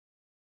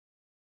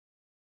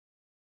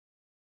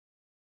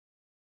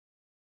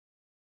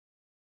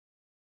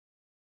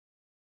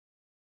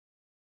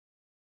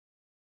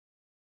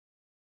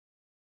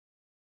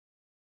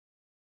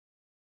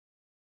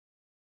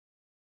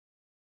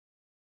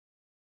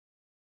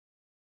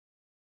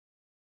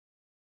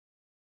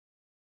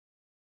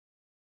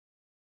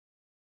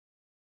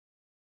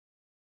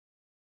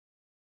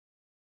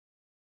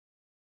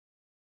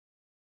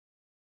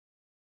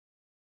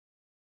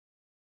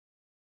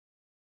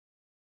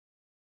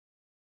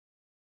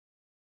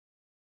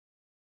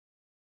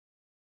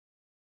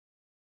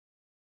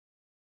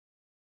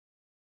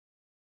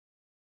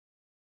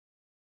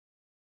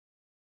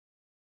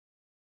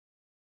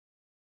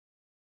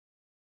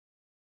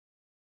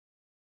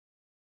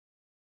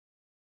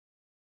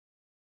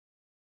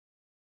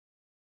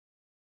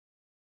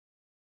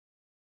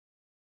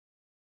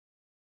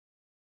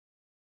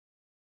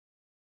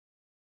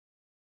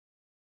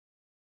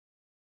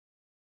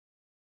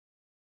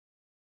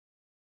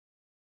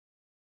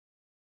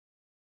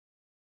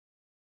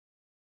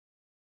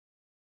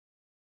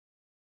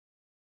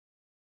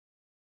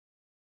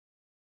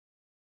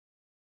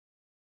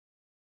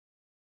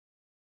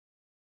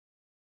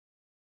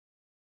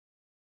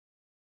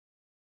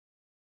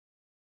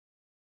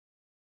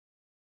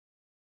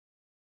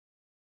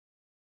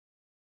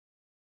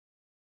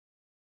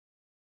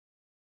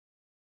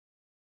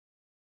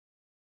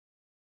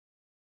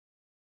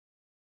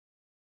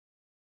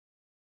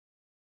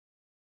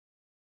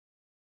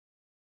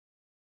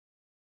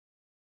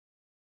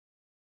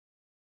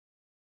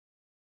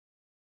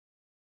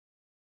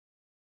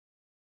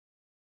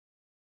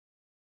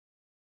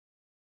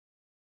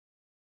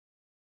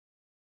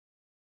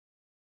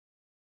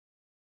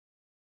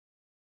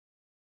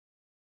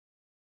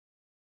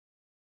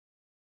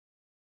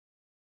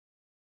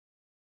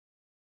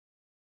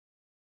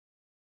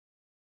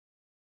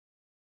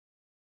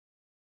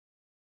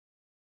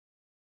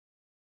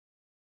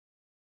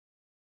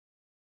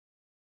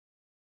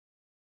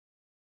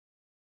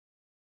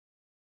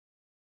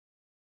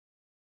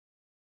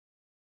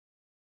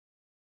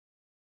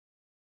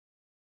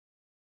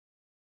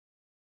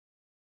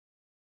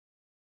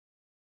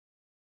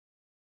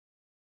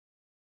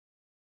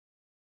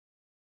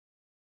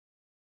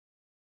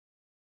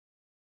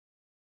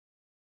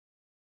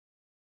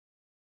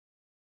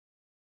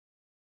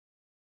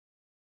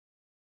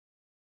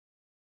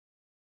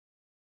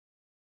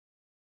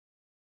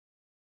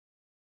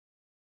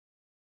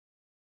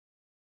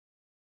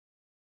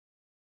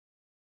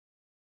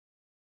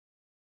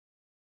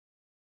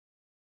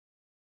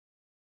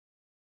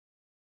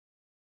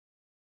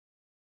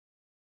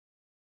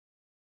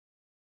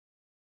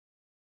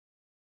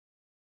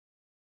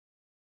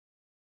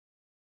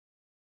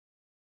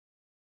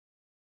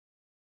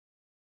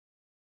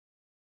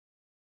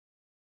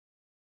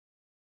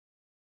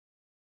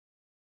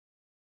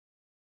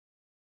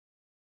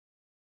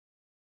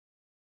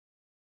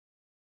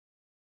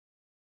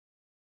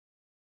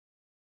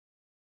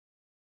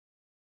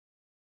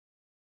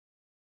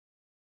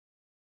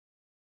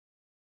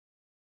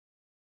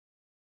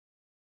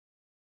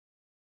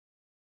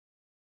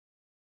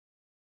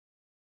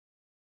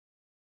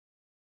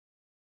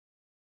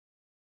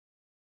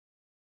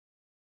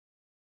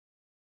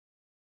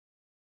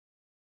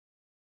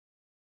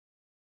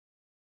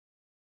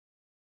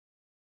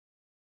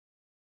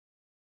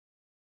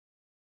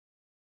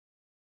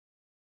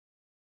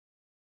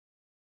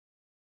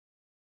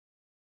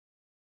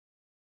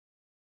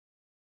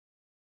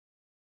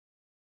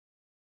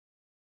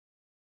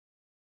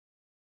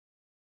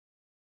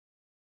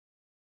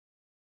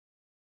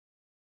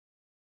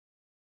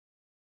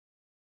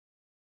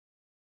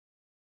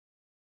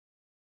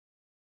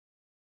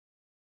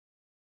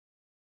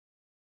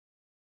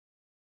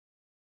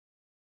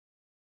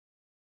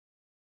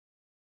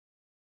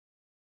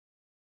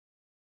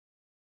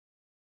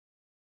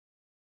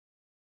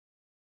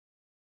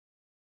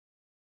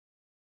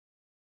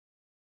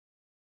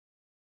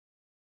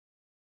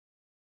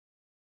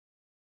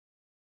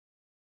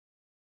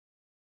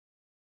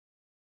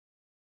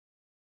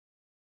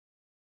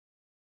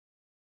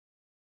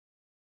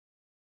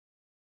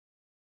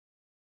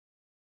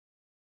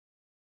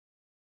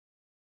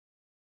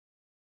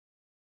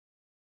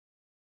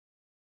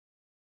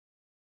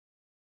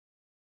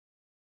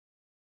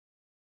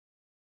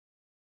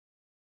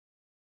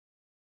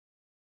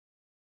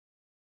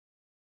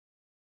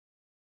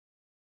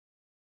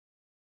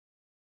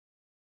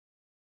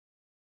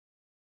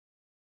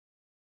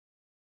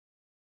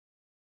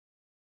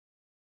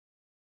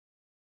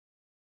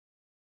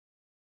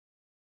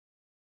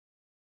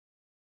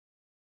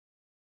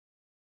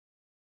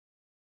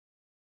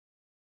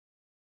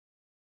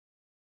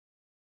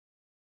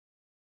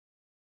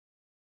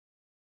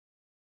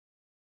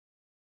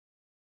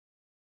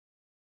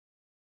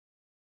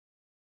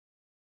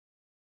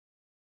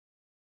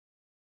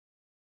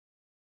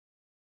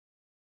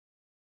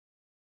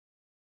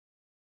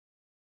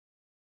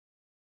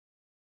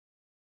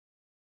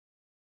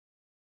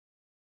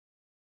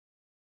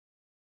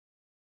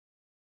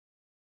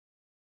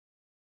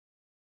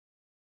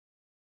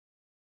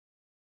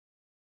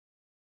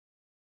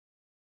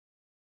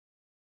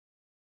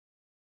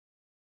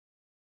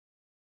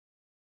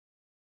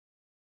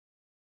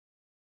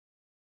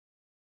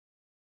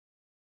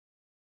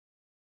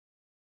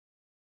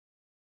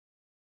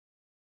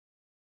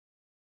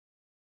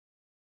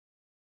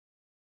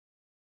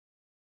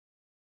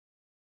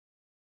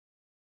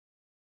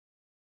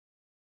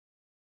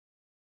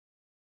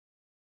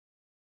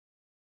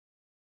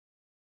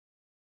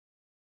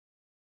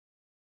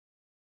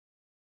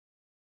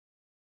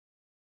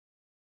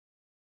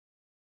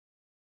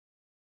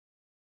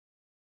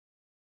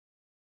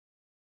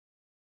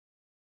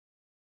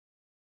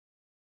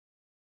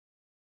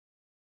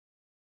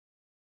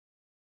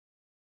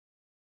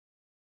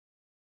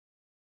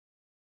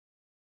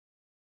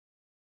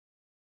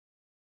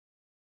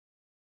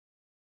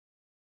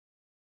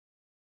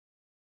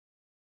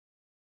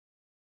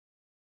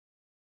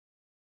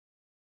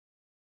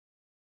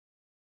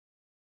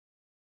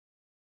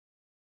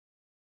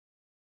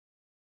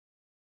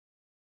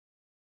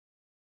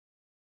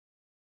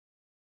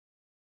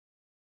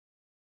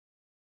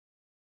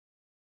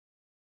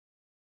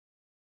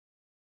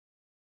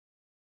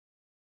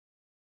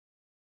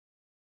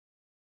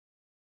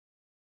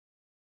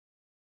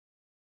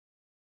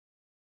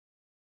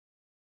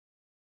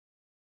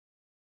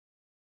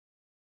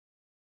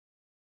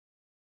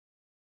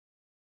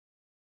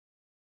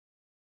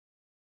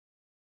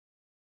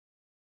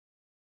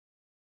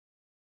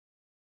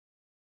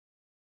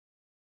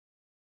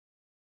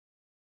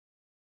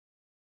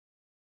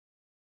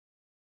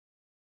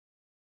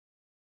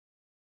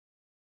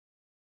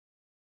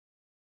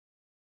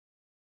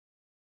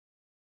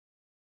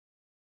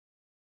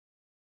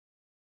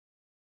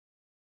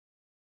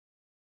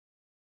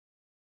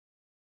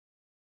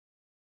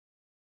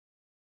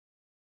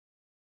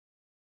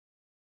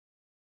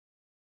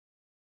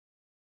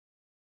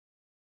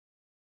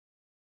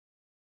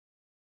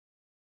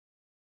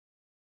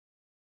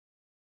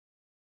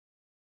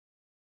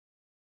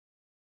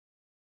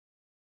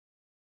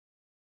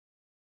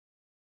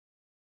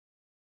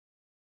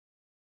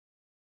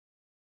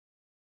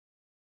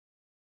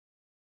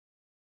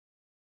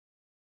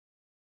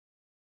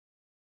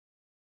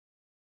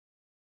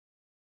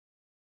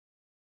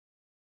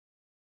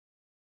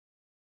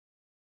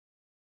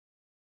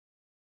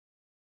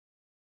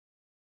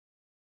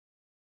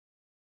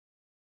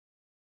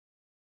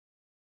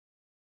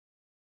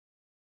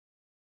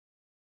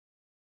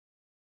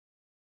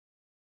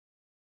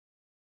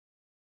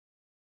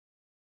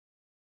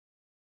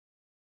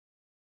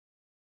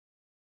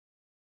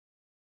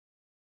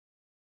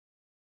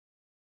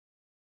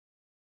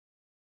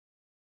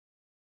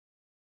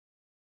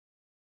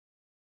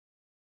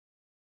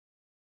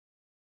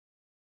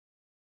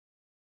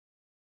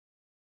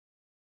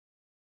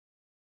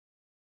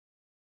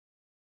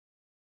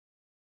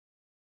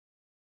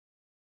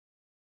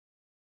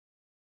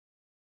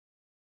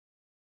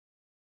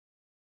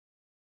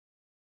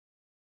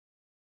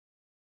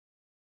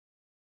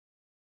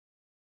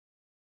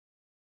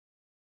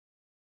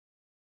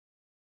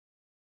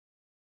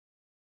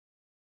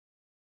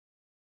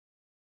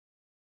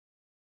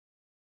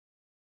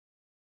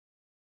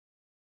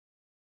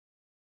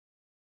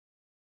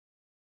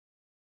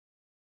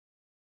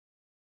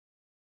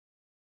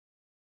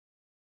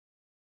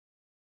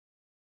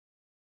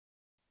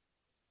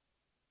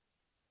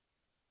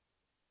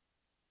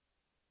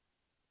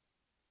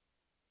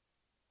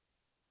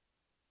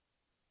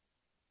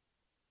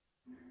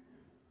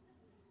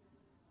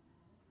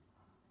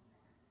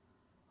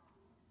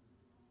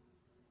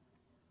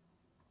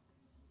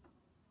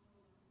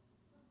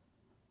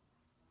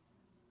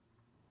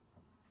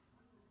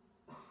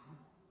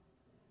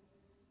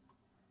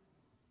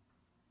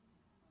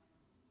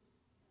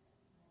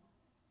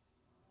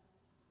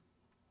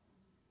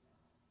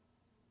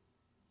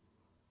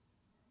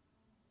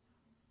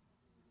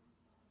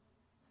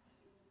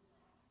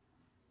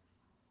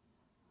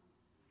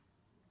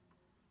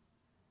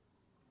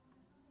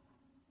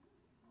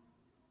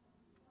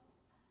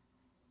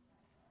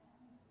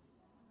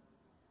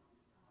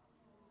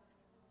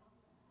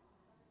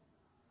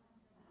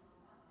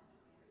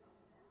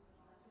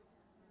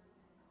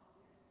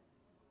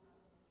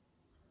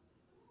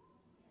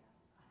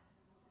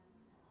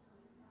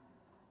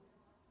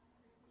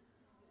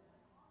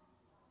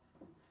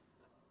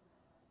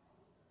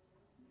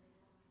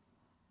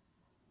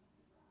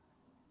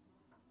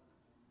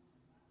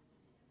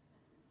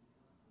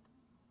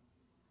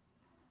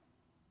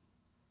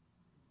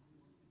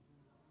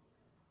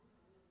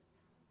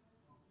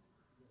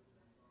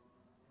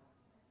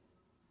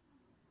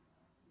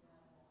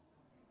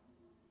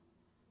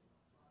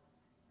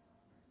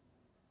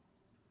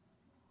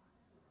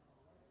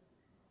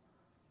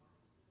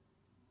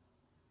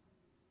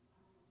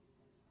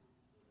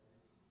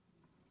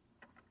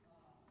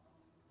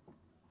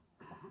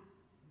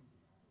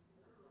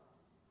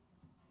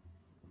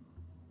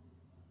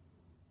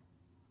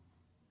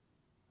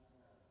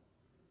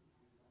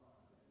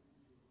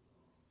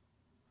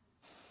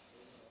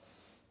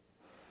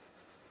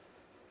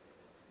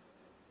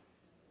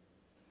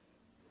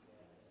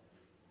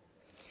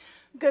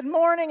Good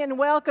morning and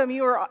welcome.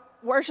 You are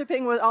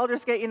worshiping with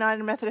Aldersgate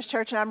United Methodist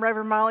Church, and I'm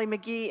Reverend Mollie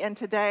McGee, and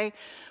today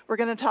we're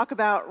going to talk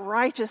about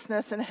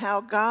righteousness and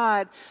how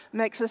God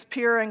makes us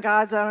pure in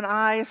God's own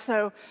eyes.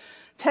 So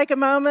take a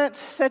moment,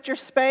 set your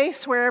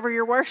space wherever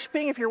you're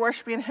worshiping. If you're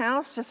worshiping in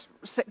house, just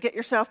get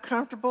yourself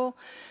comfortable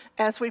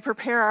as we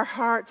prepare our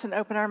hearts and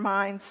open our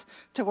minds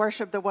to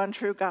worship the one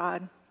true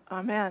God.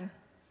 Amen.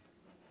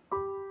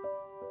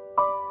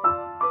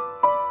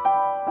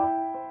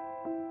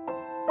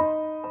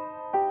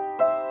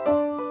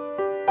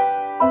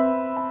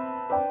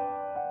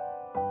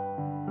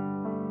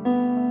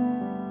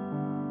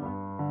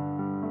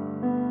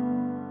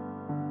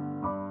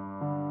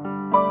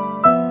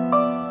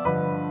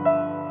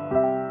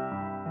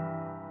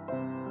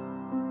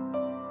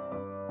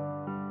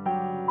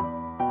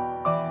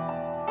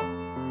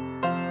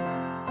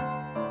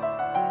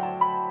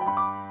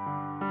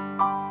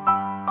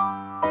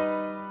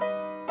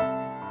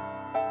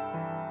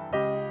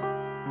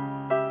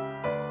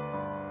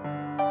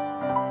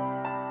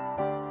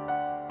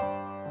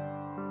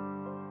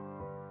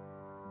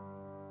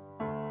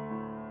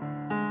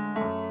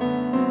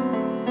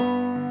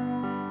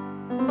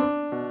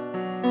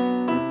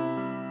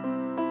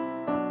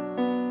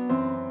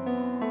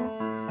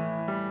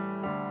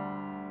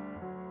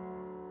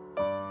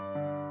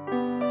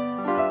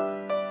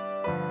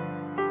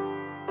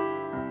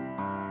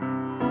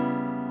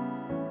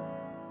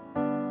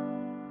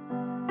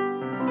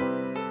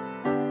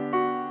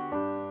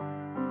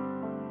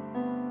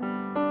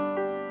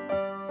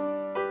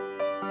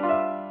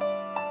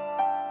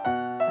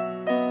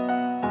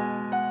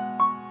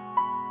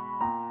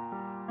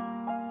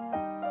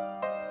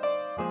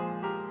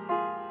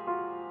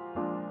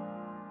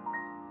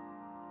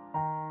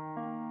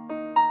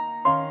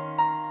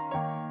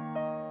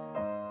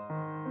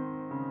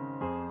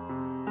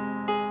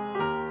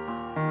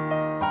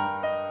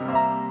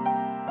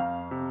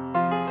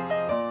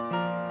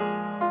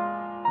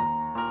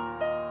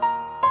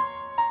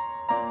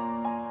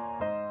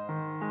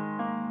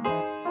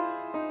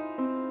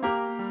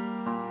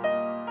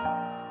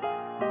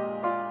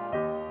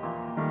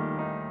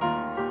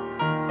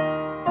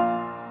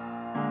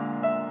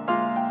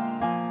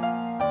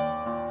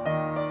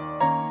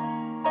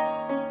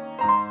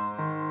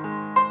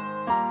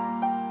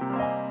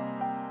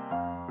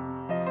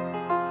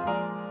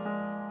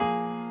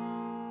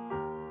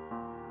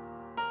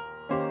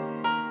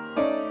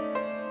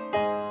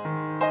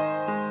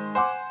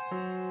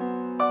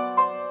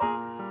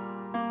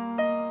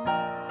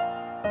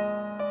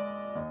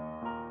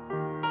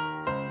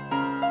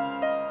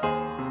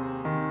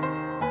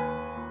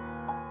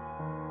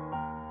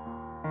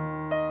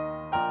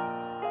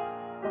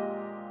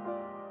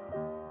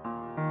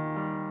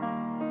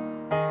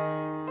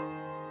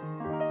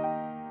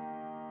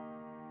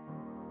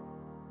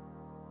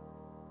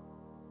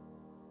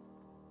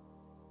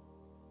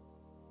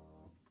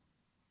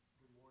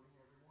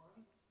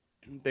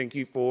 Thank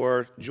you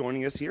for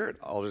joining us here at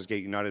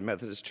Aldersgate United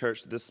Methodist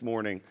Church this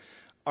morning.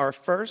 Our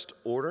first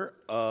order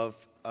of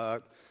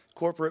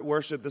corporate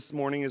worship this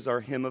morning is our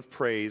hymn of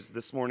praise.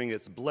 This morning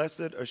it's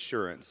Blessed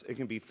Assurance. It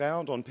can be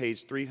found on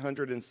page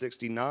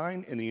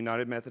 369 in the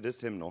United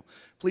Methodist Hymnal.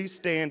 Please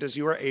stand as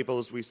you are able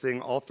as we sing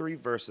all three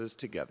verses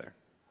together.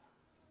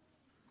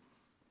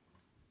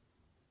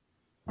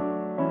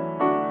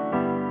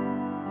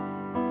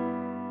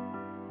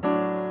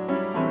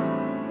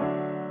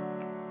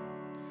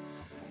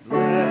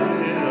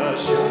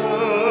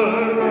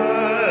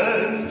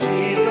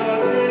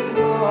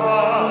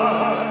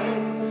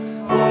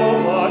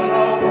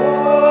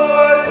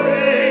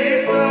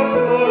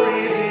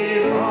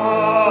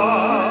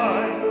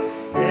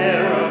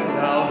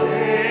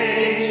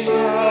 Salvation,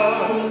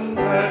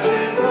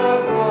 purchase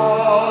of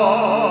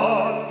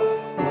God.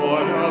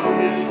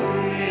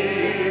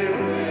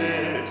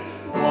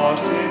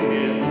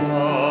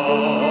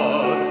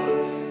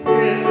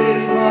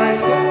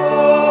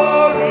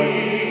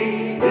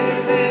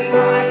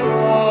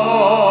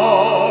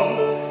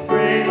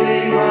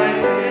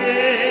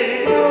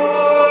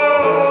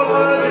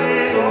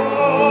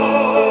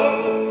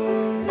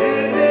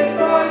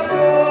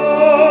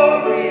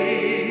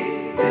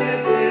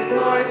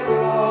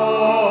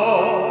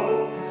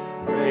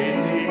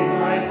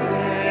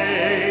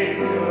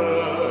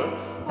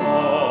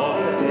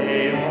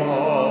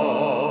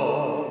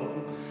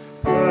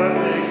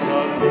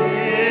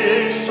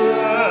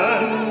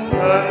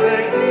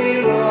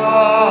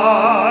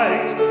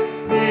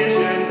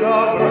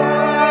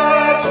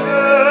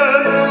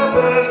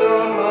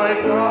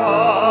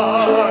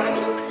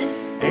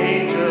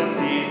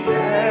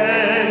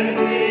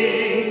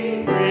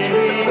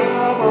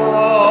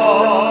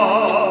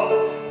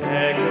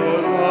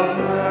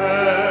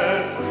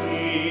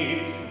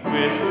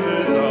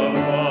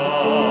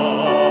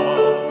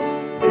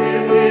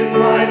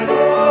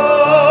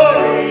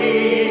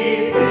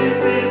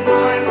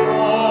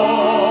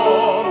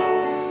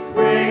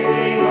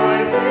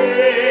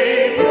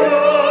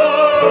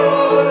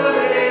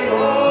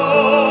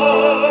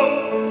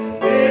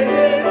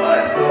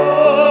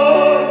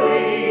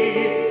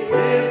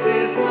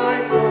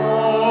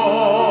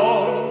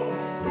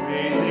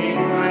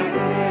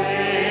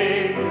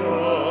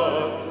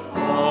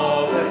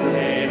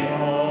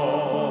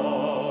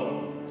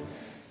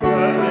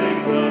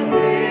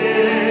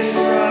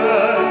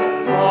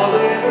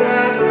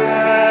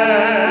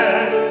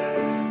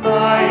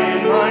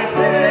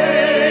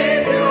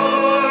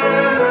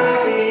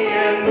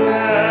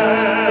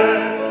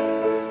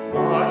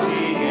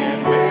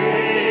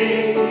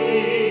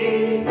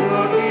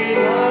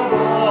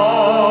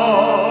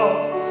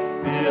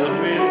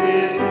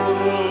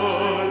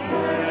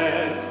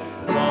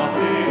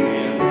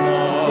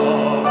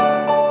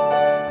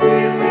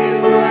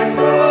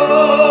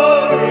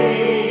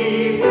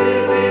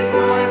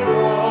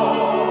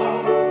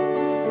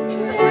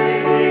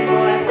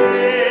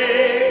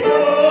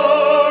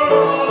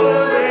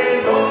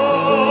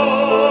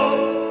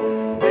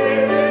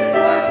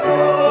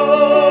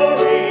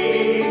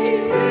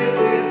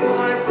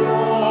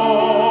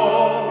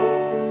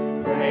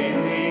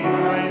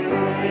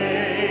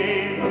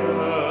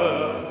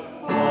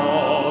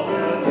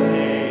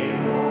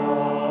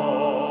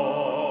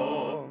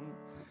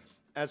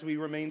 as we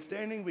remain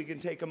standing, we can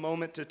take a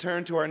moment to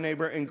turn to our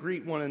neighbor and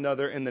greet one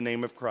another in the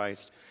name of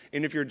Christ.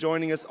 And if you're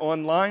joining us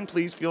online,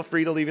 please feel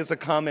free to leave us a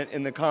comment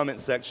in the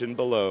comment section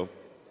below.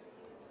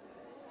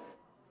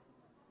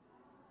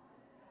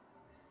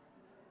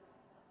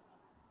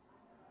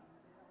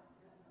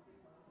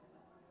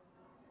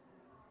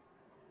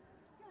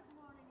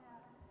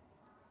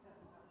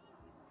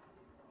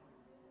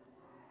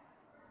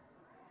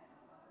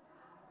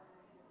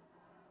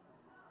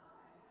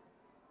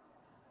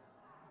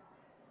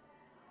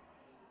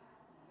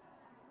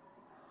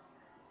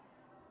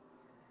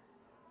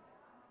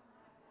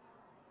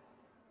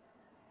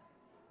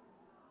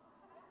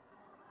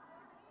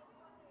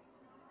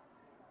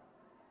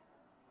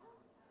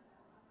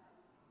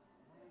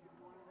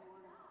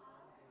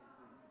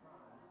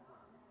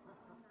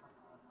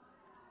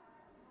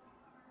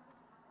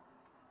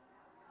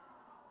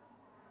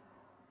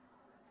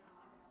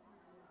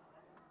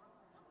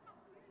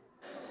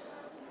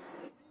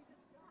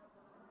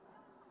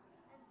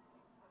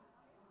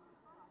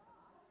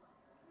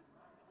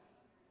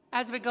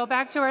 As we go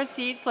back to our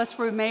seats, let's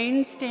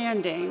remain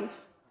standing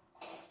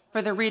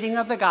for the reading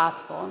of the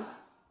gospel.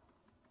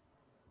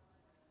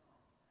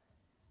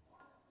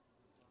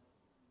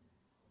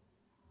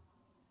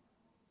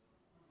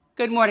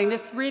 Good morning.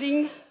 This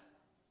reading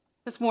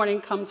this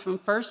morning comes from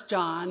 1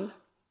 John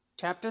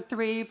chapter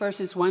 3,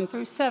 verses 1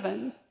 through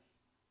 7.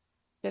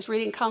 This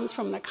reading comes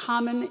from the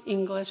Common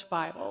English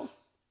Bible.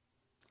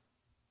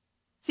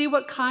 See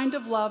what kind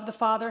of love the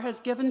Father has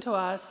given to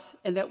us,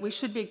 and that we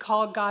should be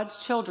called God's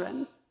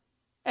children.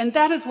 And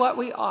that is what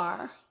we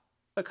are,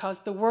 because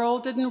the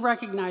world didn't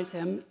recognize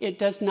him. It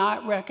does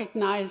not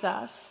recognize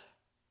us.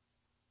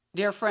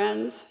 Dear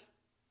friends,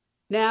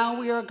 now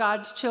we are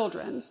God's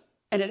children,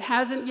 and it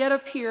hasn't yet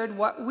appeared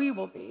what we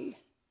will be.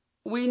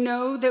 We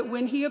know that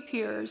when he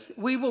appears,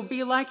 we will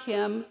be like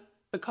him,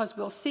 because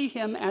we'll see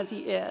him as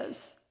he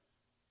is.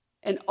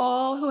 And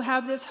all who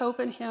have this hope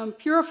in him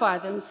purify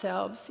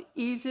themselves,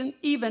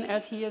 even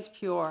as he is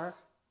pure.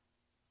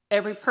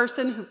 Every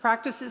person who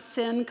practices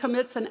sin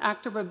commits an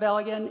act of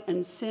rebellion,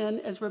 and sin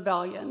is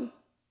rebellion.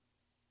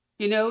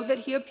 You know that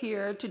he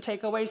appeared to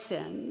take away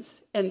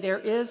sins, and there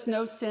is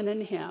no sin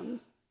in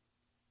him.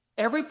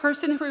 Every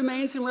person who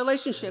remains in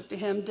relationship to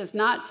him does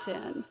not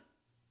sin.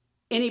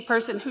 Any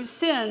person who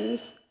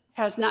sins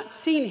has not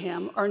seen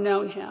him or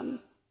known him.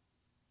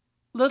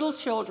 Little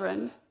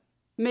children,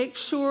 make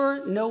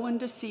sure no one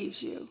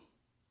deceives you.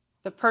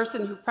 The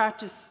person who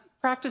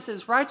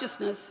practices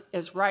righteousness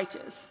is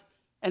righteous,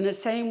 in the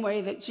same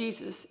way that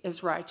Jesus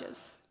is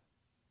righteous.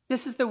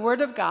 This is the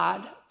word of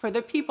God for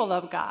the people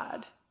of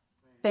God.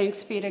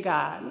 Thanks be to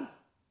God.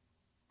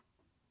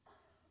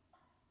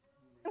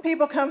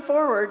 People come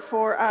forward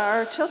for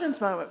our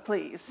children's moment,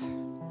 please.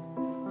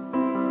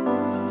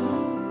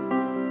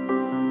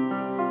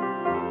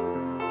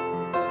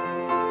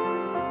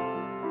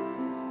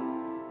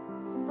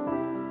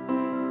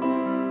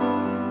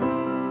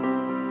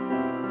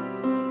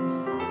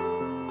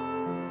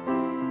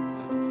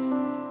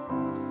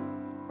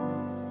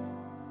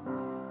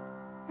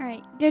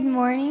 Good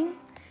morning.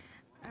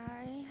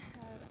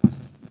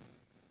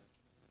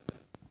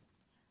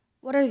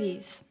 What are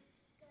these?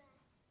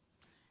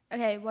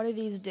 Okay, what do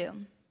these do?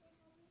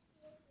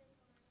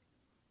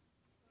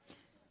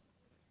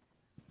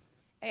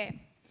 Okay.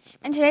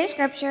 In today's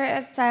scripture,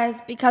 it says,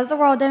 because the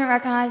world didn't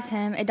recognize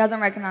him, it doesn't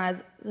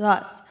recognize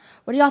us.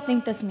 What do y'all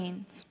think this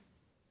means?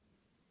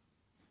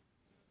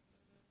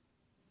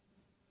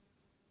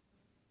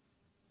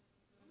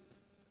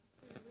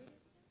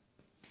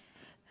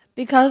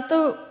 Because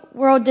the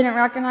world didn't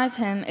recognize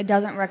him, it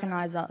doesn't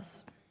recognize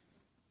us.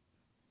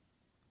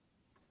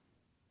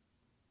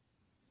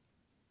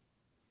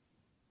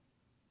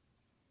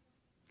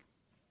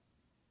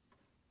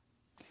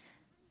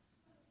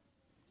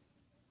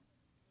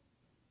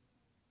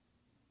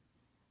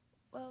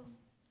 Well,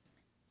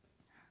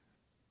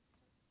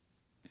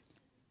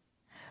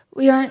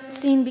 we aren't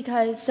seen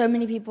because so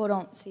many people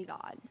don't see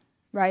God,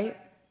 right?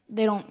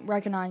 They don't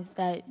recognize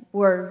that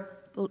we're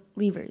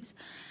believers.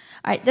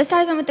 All right, this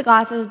ties in with the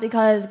glasses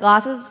because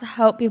glasses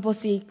help people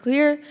see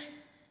clearer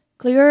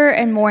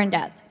and more in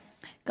depth.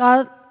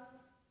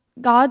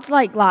 God's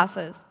like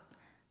glasses.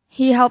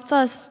 He helps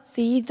us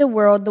see the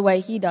world the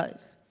way he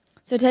does.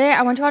 So today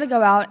I want you all to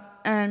go out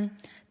and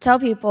tell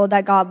people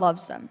that God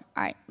loves them.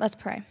 All right, let's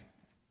pray.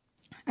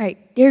 All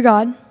right, dear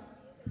God,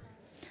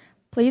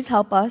 please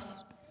help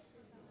us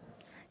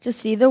to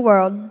see the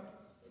world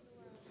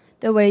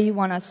the way you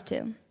want us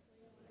to.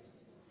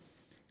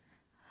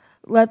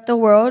 Let the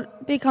world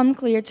become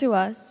clear to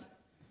us.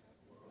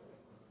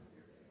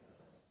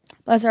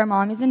 Bless our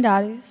mommies and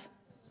daddies,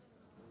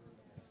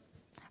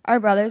 our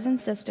brothers and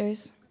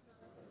sisters,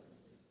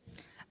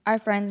 our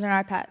friends and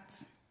our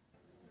pets.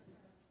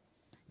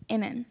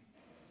 Amen.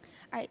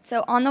 All right,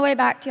 so on the way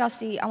back to y'all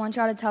seat, I want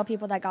y'all to tell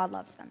people that God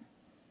loves them.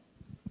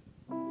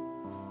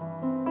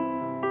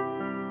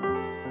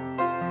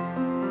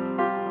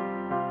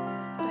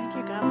 Thank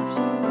you, God loves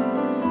you.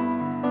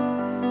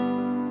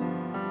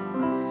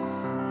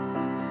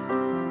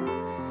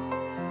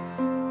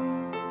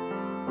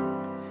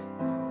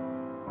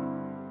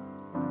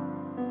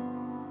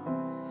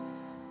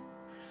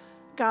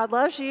 God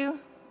loves you.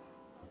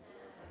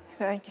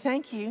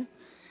 Thank you.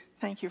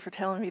 Thank you for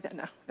telling me that.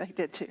 No, they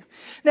did too.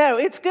 No,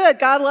 it's good.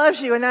 God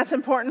loves you, and that's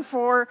important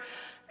for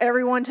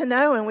everyone to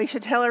know, and we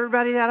should tell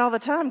everybody that all the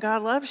time.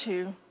 God loves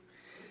you.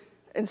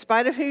 In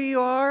spite of who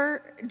you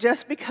are,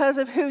 just because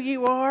of who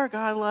you are,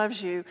 God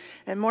loves you.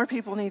 And more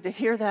people need to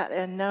hear that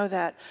and know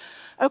that.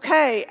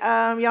 Okay,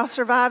 y'all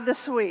survived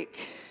this week.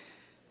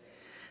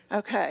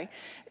 Okay.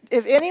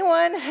 If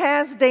anyone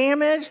has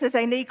damage that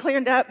they need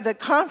cleared up, the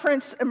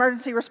conference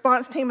emergency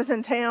response team is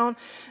in town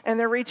and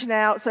they're reaching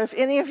out. So if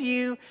any of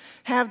you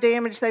have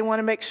damage, they want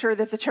to make sure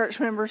that the church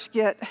members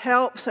get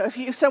help. So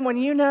if someone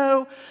you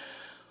know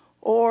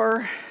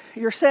or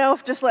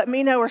yourself, just let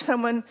me know or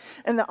someone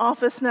in the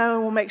office know,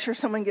 and we'll make sure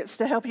someone gets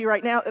to help you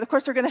right now. Of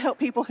course, they're going to help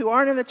people who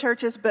aren't in the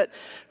churches, but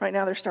right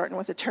now they're starting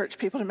with the church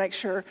people to make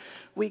sure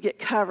we get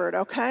covered,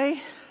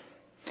 okay?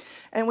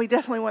 And we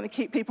definitely want to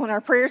keep people in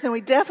our prayers, and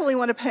we definitely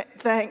want to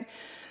thank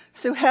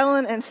Sue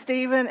Helen and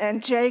Stephen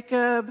and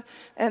Jacob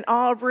and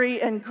Aubrey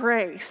and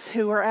Grace,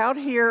 who are out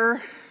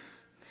here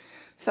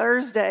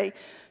Thursday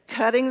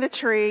cutting the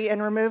tree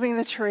and removing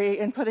the tree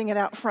and putting it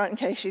out front in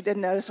case you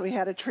didn't notice we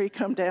had a tree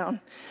come down.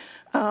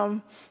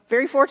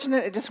 Very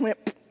fortunate, it just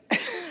went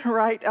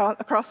right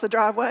across the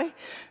driveway.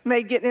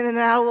 Made getting in and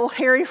out a little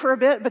hairy for a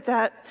bit, but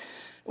that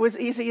was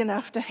easy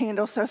enough to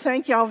handle. So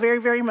thank y'all very,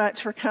 very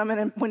much for coming.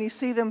 And when you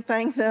see them,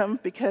 thank them,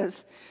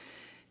 because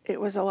it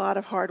was a lot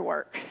of hard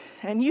work.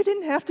 And you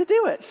didn't have to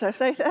do it, so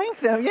say thank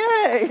them.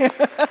 Yay!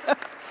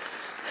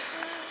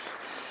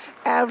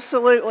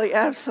 Absolutely,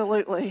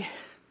 absolutely.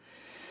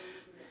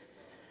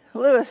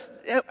 Lewis,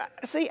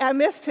 see, I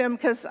missed him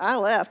because I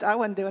left. I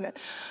wasn't doing it.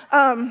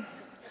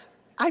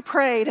 I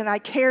prayed and I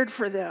cared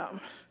for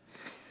them.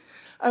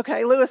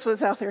 Okay, Lewis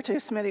was out there too.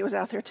 Smitty was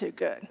out there too.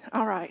 Good.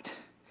 All right.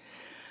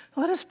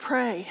 Let us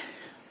pray.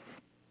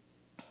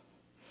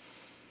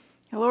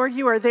 Lord,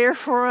 you are there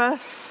for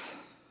us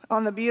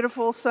on the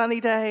beautiful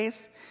sunny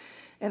days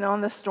and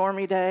on the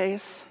stormy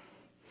days.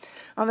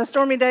 On the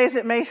stormy days,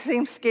 it may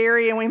seem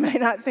scary and we may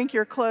not think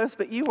you're close,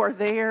 but you are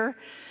there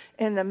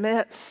in the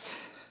midst,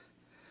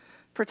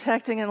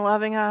 protecting and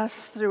loving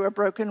us through a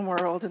broken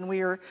world, and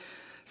we are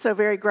so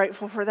very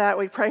grateful for that.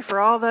 We pray for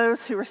all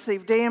those who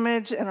received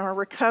damage and are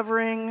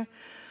recovering,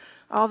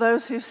 all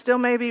those who still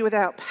may be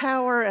without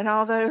power, and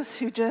all those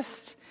who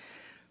just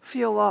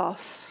feel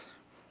lost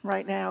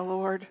right now,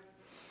 Lord.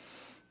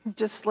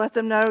 Just let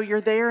them know you're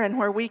there, and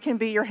where we can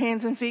be your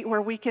hands and feet,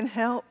 where we can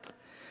help.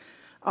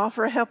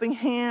 Offer a helping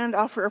hand,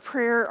 offer a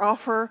prayer,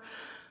 offer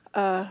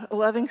a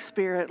loving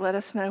spirit. Let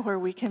us know where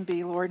we can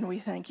be, Lord, and we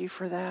thank you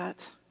for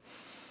that.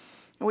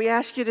 We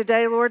ask you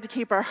today, Lord, to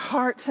keep our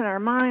hearts and our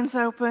minds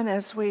open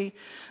as we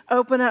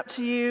open up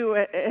to you,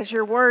 as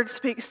your word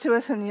speaks to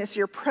us and as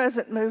your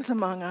presence moves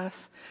among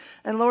us.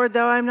 And Lord,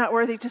 though I'm not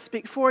worthy to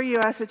speak for you,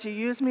 I ask that you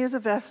use me as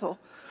a vessel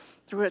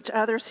through which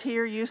others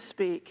hear you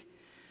speak.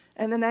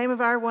 In the name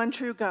of our one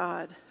true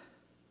God,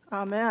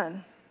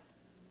 amen.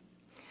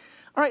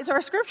 All right, so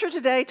our scripture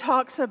today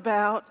talks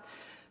about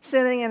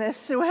sinning, and as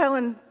Sue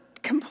Helen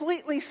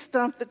completely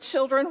stumped the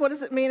children, what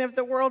does it mean if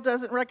the world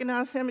doesn't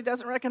recognize him, he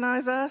doesn't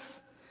recognize us?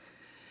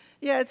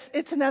 Yeah,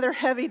 it's another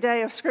heavy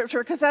day of scripture,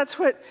 because that's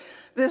what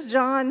this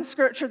John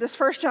scripture, this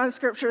 1 John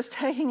scripture is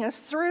taking us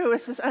through,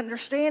 is this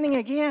understanding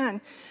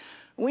again.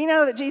 We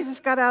know that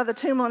Jesus got out of the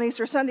tomb on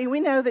Easter Sunday.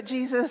 We know that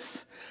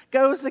Jesus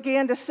goes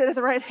again to sit at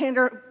the right hand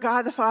of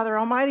God the Father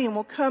Almighty and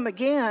will come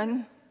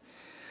again.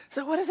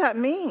 So what does that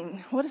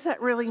mean? What does that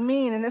really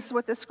mean? And this is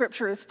what this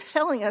scripture is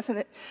telling us, and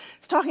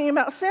it's talking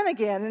about sin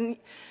again. And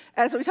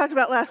as we talked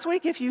about last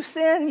week, if you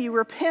sin, you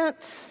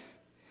repent.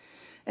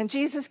 And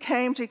Jesus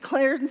came to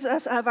cleanse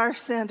us of our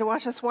sin, to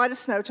wash us white as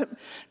snow,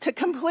 to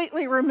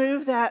completely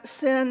remove that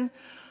sin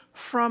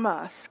from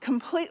us,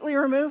 completely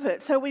remove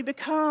it. So we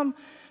become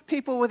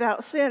people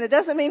without sin. It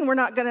doesn't mean we're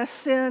not going to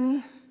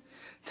sin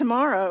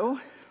tomorrow.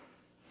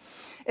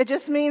 It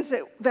just means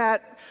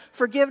that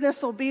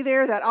forgiveness will be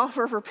there, that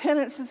offer of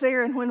repentance is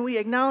there, and when we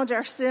acknowledge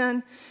our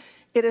sin,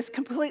 it is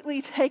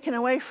completely taken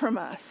away from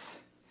us.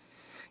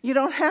 You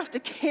don't have to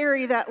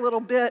carry that little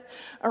bit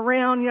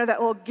around, that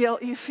little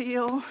guilt you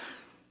feel,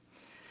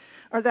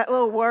 or that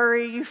little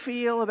worry you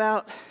feel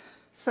about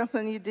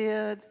something you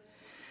did.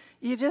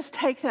 You just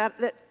take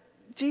that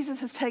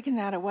Jesus has taken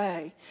that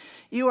away.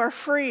 You are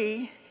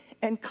free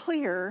and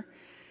clear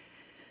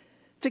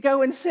to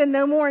go and sin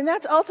no more. And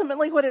that's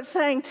ultimately what it's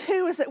saying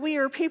too, is that we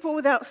are people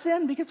without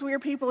sin because we are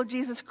people of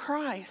Jesus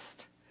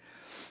Christ.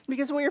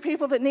 Because we are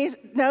people that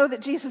know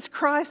that Jesus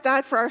Christ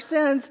died for our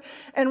sins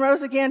and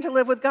rose again to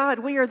live with God.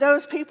 We are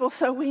those people,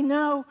 so we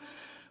know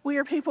we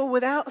are people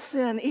without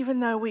sin,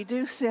 even though we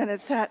do sin.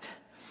 It's that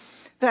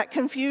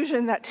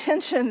confusion, that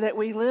tension that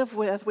we live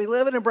with. We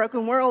live in a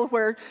broken world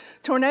where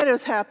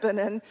tornadoes happen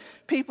and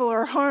people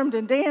are harmed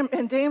and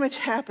damage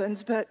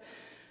happens, but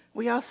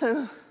we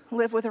also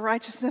live with the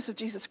righteousness of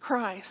Jesus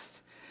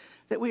Christ,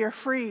 that we are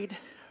freed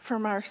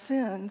from our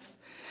sins.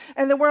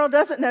 And the world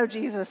doesn't know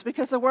Jesus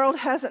because the world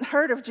hasn't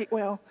heard of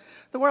the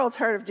world's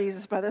heard of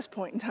Jesus by this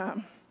point in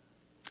time.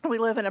 We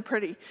live in a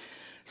pretty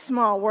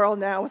small world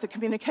now with the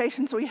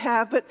communications we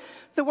have, but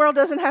the world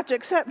doesn't have to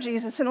accept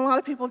Jesus, and a lot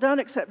of people don't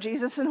accept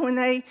Jesus, and when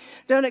they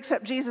don't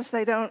accept Jesus,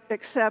 they don't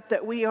accept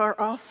that we are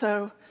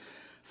also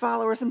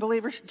followers and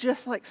believers,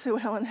 just like Sue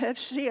Helen Hedge.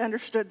 She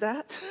understood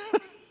that.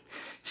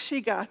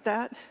 She got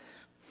that.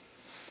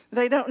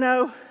 They don't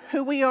know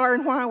who we are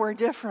and why we're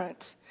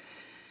different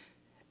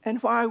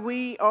and why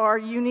we are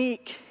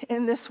unique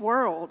in this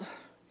world.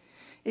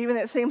 Even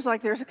it seems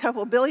like there's a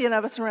couple billion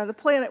of us around the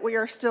planet, we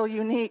are still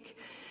unique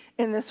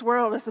in this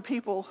world as the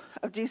people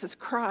of Jesus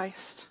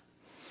Christ,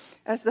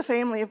 as the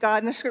family of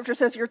God. And the scripture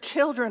says, you're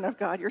children of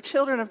God, you're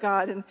children of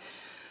God. And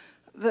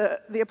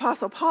the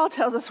Apostle Paul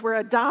tells us we're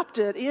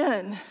adopted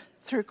in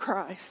through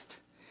Christ.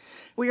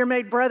 We are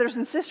made brothers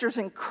and sisters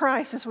in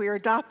Christ as we are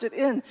adopted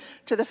in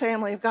to the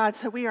family of God.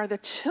 So we are the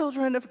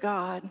children of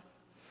God.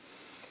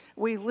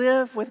 We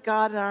live with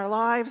God in our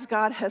lives.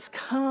 God has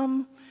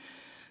come,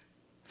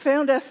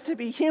 found us to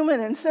be human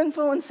and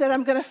sinful, and said,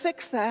 I'm going to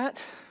fix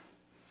that.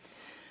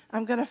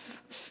 I'm going to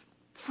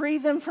free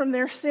them from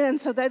their sin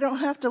so they don't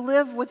have to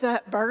live with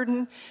that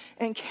burden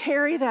and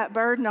carry that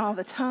burden all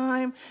the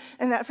time.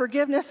 And that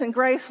forgiveness and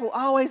grace will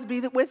always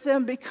be with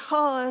them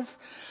because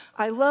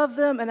I love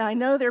them and I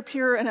know they're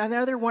pure and I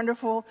know they're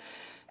wonderful.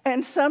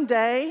 And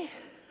someday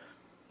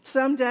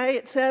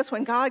it says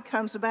when God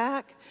comes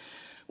back,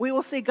 we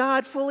will see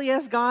God fully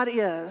as God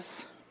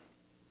is.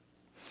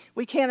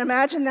 We can't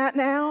imagine that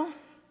now.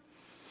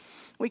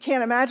 We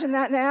can't imagine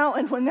that now,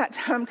 and when that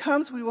time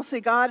comes, we will see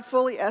God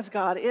fully as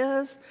God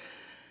is,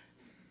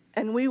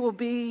 and we will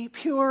be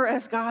pure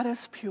as God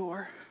is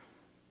pure.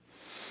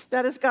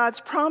 That is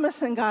God's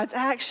promise and God's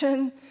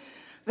action,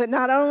 that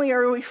not only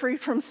are we freed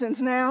from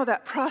sins now,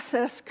 that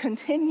process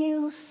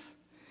continues,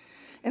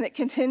 and it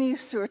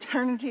continues through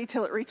eternity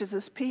till it reaches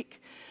its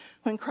peak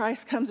when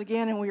Christ comes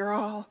again and we are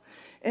all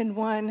in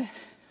one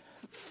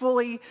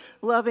fully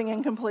loving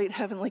and complete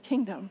heavenly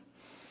kingdom.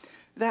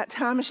 That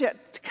time is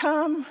yet to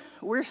come.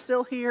 We're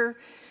still here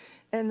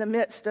in the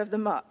midst of the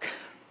muck.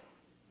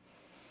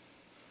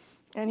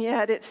 And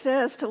yet it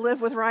says to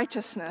live with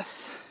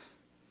righteousness.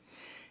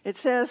 It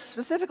says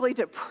specifically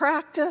to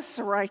practice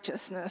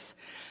righteousness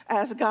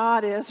as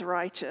God is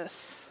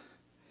righteous.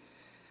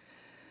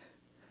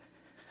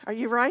 Are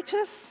you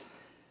righteous?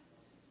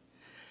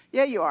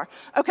 Yeah, you are.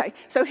 Okay,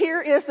 so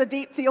here is the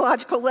deep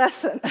theological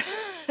lesson.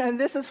 And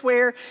this is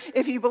where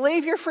if you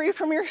believe you're free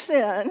from your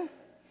sin,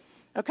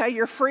 okay,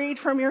 you're freed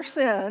from your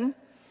sin.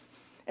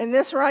 In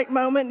this right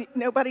moment,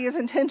 nobody is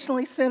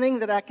intentionally sinning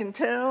that I can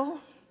tell.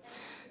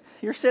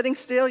 You're sitting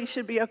still, you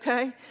should be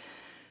okay.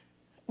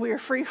 We are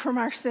free from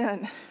our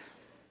sin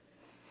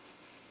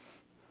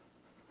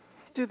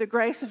through the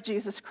grace of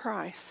Jesus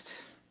Christ.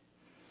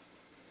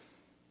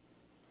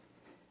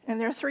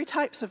 And there are three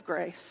types of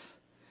grace.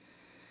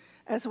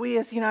 As we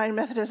as United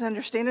Methodists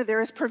understand it,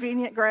 there is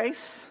prevenient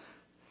grace,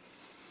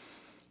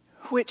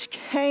 which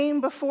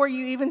came before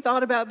you even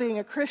thought about being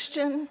a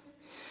Christian,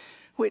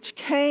 which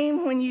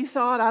came when you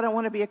thought, I don't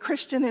want to be a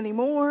Christian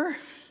anymore.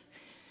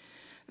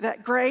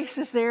 That grace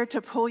is there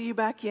to pull you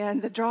back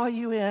in, to draw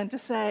you in, to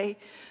say,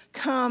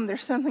 come,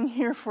 there's something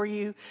here for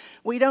you.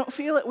 We don't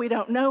feel it, we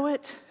don't know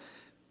it,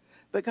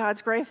 but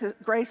God's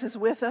grace is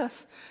with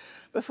us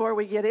before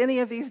we get any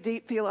of these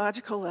deep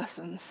theological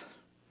lessons.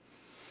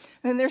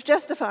 And then there's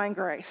justifying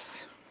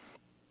grace.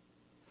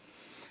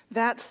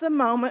 That's the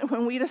moment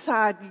when we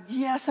decide,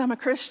 yes, I'm a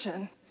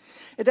Christian.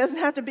 It doesn't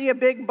have to be a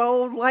big,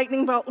 bold,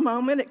 lightning bolt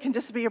moment. It can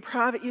just be a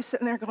private, you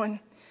sitting there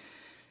going,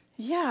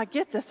 yeah, I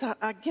get this,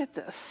 I get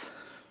this.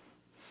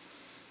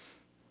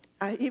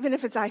 Even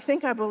if it's, I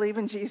think I believe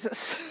in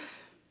Jesus,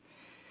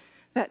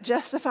 that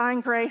justifying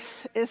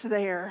grace is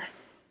there.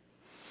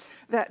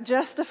 That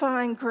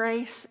justifying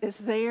grace is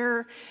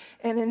there.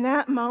 And in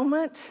that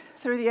moment,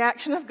 through the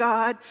action of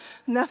God,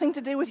 nothing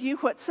to do with you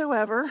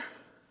whatsoever,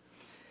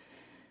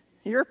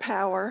 your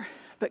power,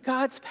 but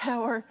God's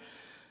power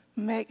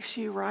makes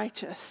you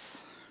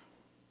righteous.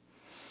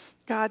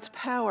 God's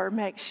power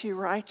makes you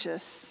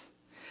righteous.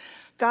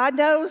 God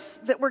knows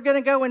that we're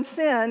going to go and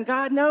sin.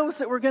 God knows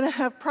that we're going to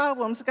have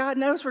problems. God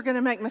knows we're going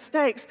to make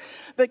mistakes.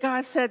 But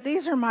God said,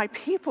 these are my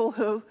people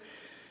who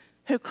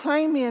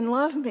claim me and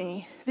love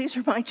me. These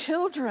are my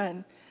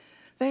children.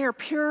 They are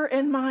pure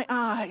in my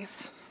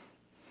eyes.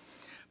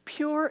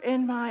 Pure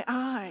in my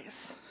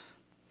eyes.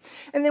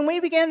 And then we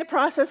began the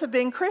process of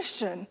being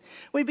Christian.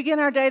 We begin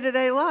our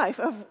day-to-day life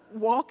of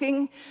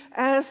walking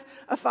as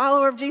a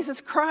follower of Jesus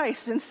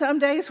Christ. And some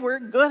days we're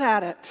good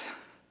at it.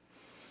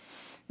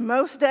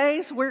 Most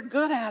days we're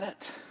good at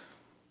it.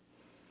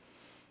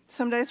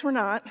 Some days we're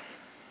not.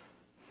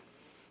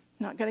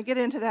 Not going to get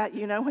into that.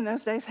 You know when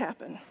those days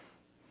happen.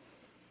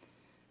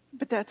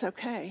 But that's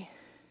okay.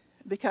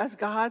 Because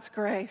God's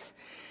grace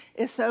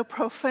is so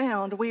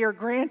profound, we are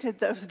granted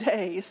those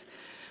days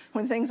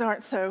when things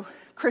aren't so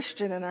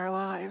Christian in our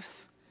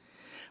lives.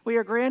 We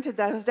are granted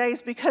those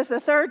days because the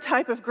third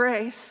type of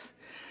grace,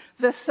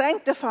 the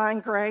sanctifying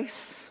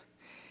grace,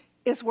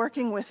 is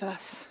working with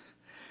us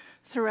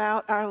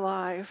throughout our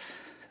life.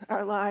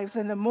 our lives.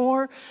 And the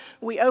more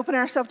we open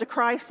ourselves to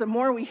Christ, the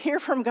more we hear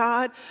from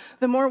God,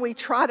 the more we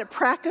try to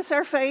practice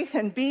our faith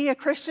and be a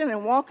Christian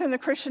and walk in the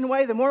Christian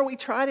way, the more we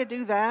try to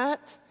do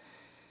that,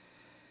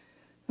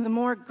 the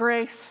more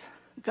grace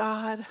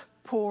God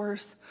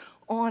pours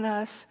on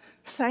us,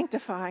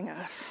 sanctifying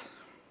us.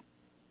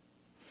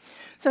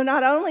 So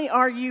not only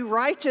are you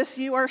righteous,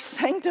 you are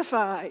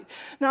sanctified.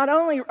 Not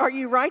only are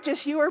you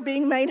righteous, you are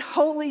being made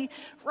holy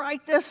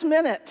right this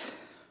minute.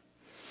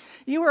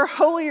 You are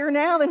holier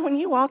now than when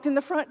you walked in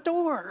the front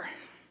door.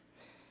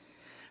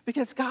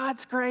 Because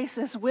God's grace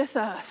is with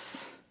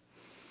us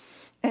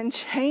and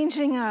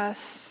changing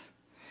us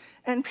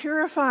and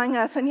purifying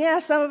us. And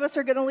yes, some of us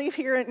are going to leave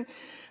here and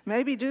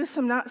maybe do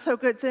some not so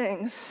good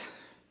things.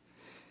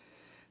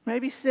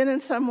 Maybe sin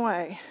in some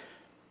way.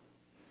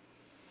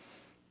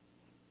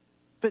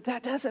 But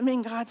that doesn't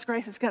mean God's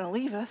grace is going to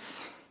leave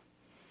us.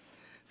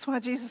 That's why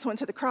Jesus went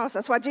to the cross.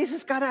 That's why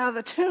Jesus got out of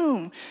the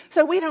tomb.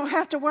 So we don't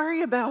have to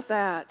worry about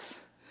that.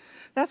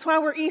 That's why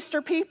we're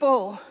Easter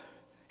people.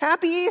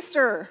 Happy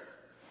Easter.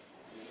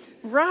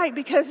 Right,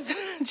 because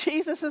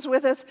Jesus is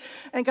with us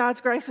and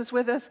God's grace is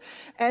with us.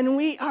 And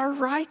we are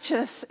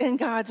righteous in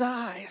God's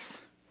eyes.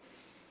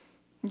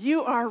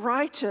 You are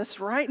righteous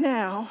right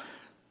now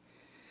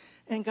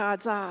in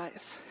God's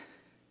eyes.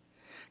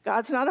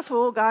 God's not a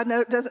fool. God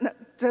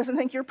doesn't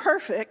think you're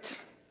perfect.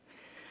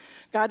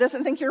 God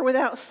doesn't think you're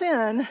without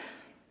sin.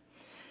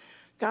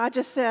 God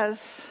just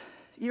says,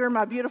 you are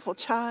my beautiful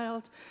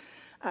child.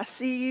 I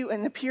see you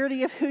in the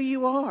purity of who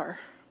you are.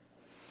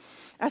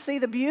 I see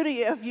the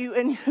beauty of you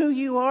and who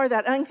you are,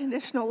 that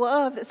unconditional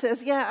love that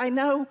says, yeah, I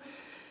know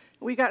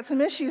we got some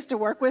issues to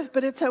work with,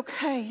 but it's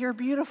okay. You're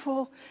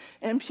beautiful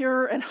and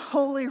pure and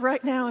holy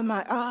right now in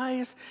my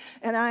eyes,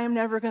 and I am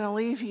never going to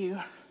leave you.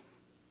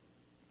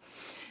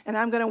 And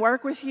I'm going to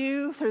work with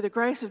you through the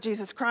grace of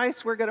Jesus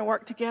Christ. We're going to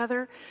work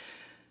together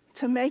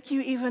to make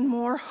you even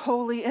more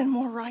holy and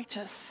more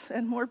righteous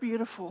and more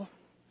beautiful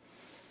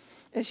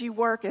as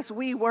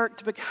we work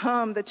to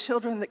become the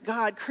children that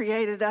God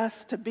created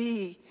us to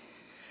be.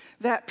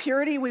 That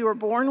purity we were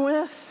born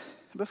with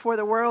before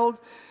the world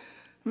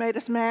made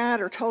us mad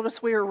or told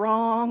us we were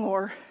wrong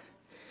or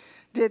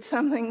did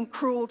something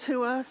cruel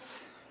to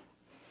us.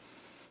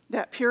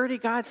 That purity,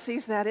 God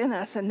sees that in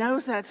us and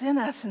knows that's in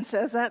us and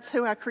says, that's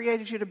who I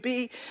created you to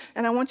be,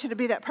 and I want you to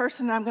be that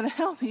person, and I'm going to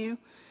help you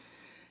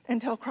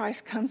until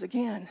Christ comes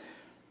again.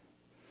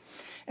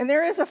 And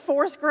there is a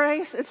fourth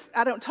grace.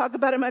 I don't talk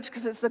about it much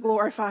because it's the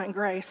glorifying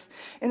grace.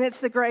 And it's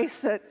the grace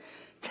that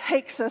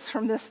takes us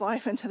from this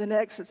life into the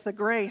next. It's the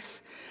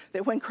grace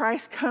that when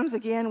Christ comes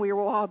again, we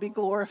will all be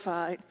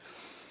glorified.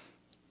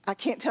 I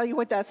can't tell you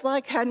what that's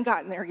like. Hadn't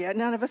gotten there yet.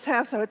 None of us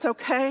have, so it's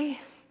okay.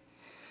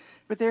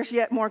 But there's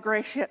yet more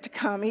grace yet to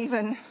come.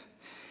 Even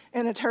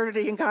in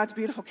eternity in God's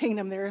beautiful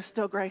kingdom, there is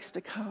still grace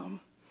to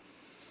come.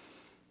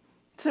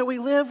 So we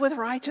live with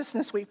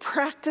righteousness. We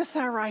practice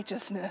our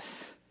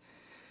righteousness,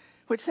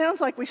 which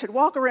sounds like we should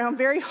walk around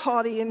very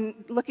haughty and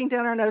looking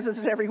down our noses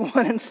at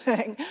everyone and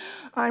saying,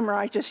 I'm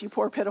righteous, you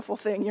poor pitiful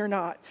thing. You're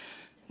not.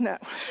 No.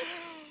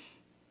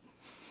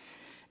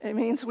 It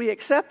means we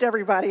accept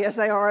everybody as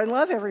they are and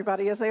love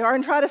everybody as they are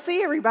and try to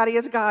see everybody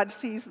as God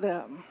sees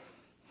them,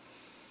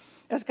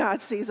 as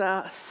God sees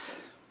us.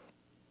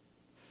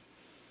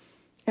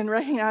 And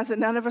recognize that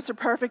none of us are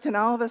perfect and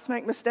all of us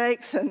make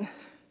mistakes. And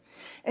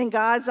in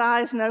God's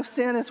eyes, no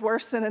sin is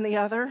worse than any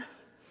other.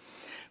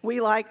 We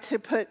like to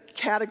put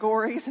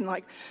categories and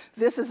like,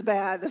 this is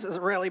bad, this is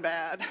really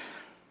bad.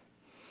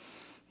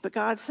 But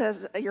God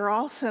says, you're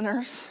all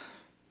sinners.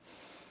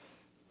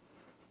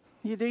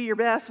 You do your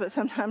best, but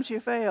sometimes you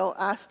fail.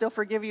 I still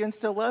forgive you and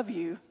still love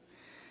you.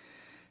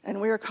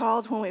 And we are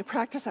called, when we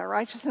practice our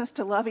righteousness,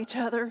 to love each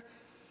other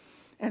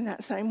in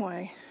that same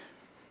way.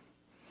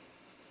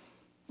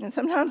 And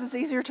sometimes it's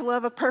easier to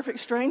love a perfect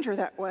stranger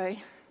that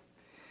way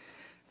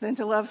than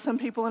to love some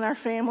people in our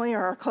family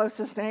or our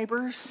closest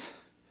neighbors.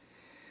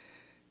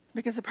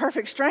 Because a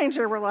perfect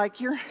stranger, we're like,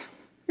 you're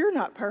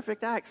not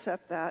perfect, I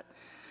accept that.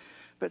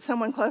 But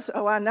someone close,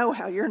 oh, I know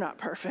how you're not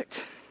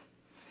perfect.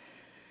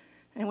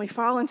 And we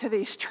fall into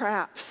these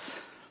traps.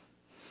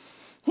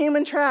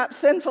 Human traps,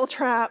 sinful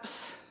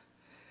traps.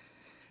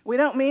 We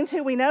don't mean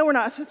to. We know we're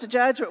not supposed to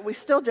judge, but we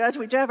still judge.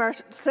 We judge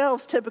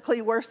ourselves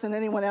typically worse than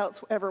anyone else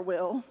ever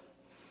will.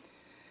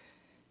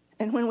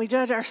 And when we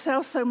judge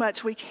ourselves so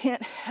much, we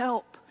can't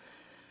help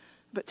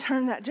but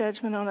turn that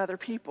judgment on other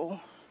people.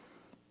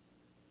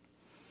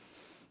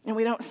 And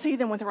we don't see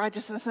them with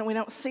righteousness, and we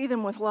don't see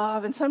them with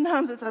love. And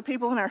sometimes it's the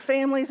people in our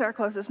families, our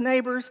closest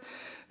neighbors,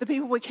 the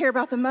people we care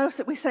about the most,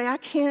 that we say, I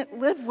can't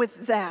live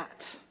with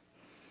that.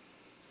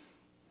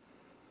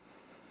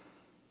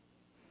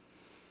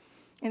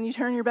 And you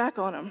turn your back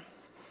on them.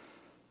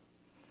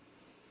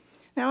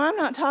 Now, I'm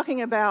not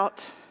talking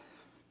about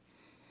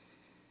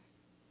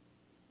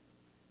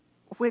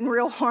when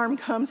real harm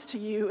comes to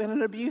you in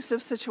an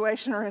abusive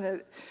situation or in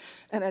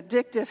an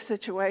addictive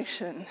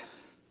situation.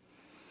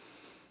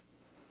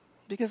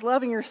 Because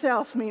loving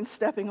yourself means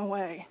stepping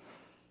away.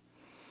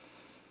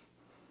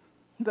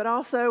 But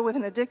also with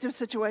an addictive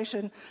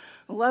situation,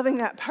 Loving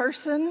that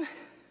person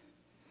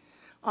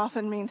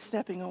often means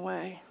stepping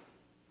away.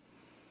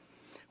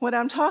 What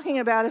I'm talking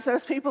about is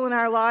those people in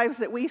our lives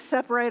that we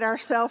separate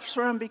ourselves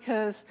from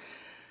because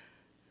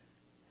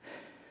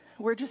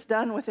we're just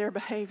done with their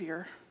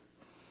behavior,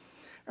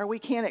 or we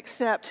can't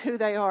accept who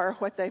they are,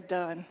 what they've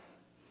done.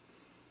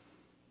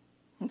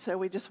 And so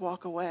we just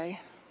walk away.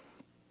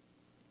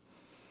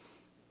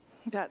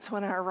 That's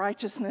when our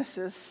righteousness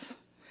is,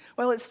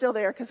 well, it's still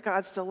there because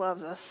God still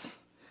loves us.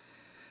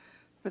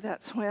 But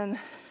that's when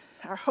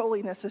our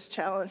holiness is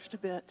challenged a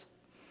bit.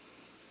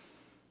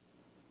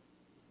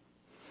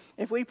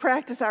 If we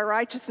practice our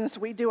righteousness,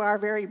 we do our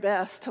very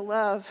best to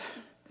love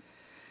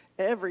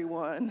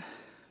everyone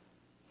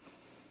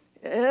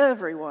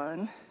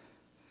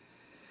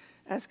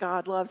as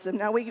God loves them.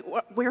 Now,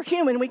 we're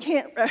human. We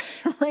can't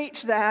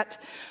reach that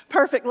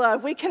perfect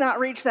love. We cannot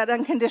reach that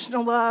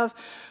unconditional love.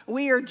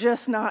 We are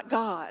just not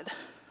God.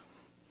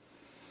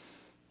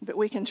 But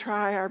we can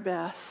try our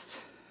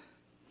best.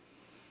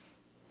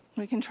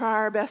 We can try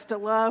our best to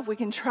love. We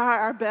can try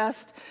our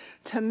best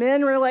to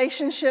mend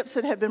relationships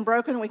that have been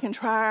broken. We can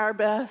try our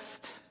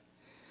best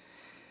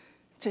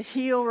to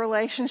heal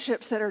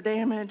relationships that are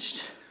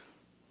damaged.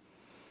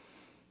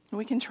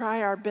 We can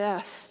try our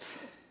best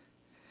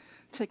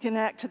to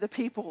connect to the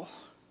people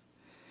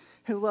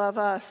who love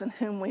us and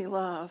whom we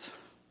love.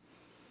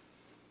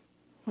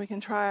 We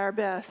can try our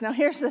best. Now,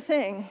 here's the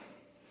thing.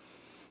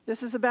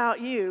 This is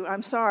about you.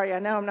 I'm sorry. I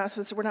know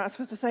we're not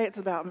supposed to say it's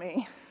about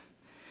me.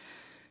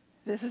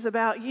 This is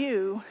about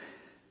you.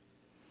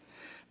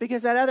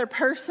 Because that other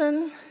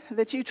person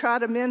that you try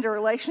to mend a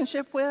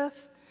relationship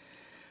with,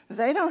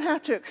 they don't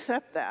have to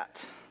accept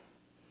that.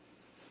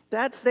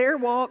 That's their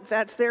walk,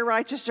 that's their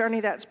righteous journey,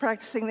 that's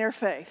practicing their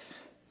faith.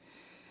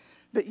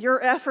 But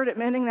your effort at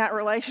mending that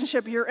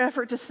relationship, your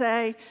effort to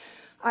say,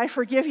 I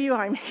forgive you,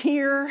 I'm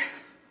here,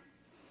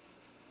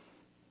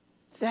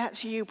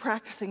 that's you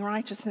practicing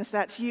righteousness.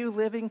 That's you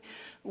living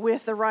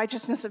with the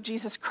righteousness of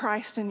Jesus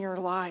Christ in your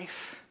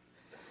life.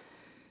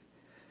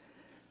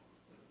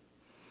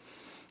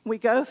 We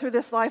go through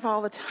this life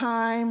all the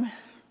time,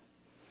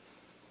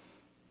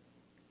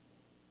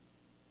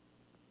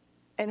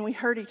 and we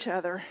hurt each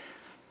other,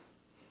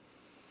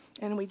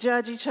 and we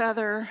judge each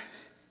other,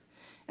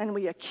 and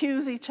we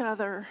accuse each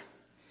other.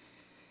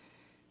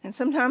 And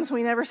sometimes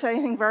we never say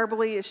anything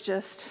verbally. It's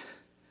just,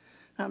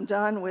 I'm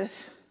done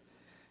with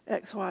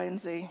X, Y, and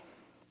Z.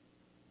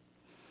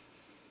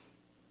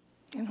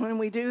 And when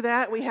we do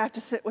that, we have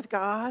to sit with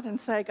God and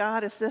say,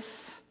 God, is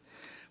this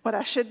what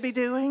I should be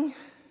doing?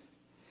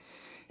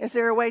 Is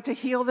there a way to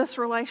heal this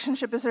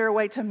relationship? Is there a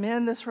way to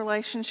mend this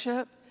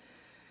relationship?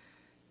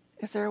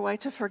 Is there a way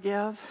to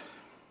forgive?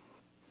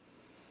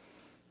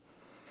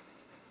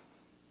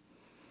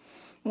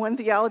 One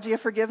theology of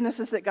forgiveness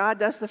is that God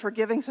does the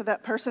forgiving, so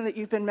that person that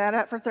you've been mad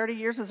at for 30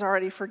 years is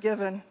already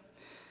forgiven.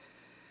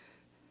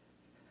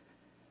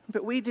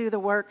 But we do the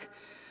work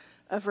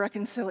of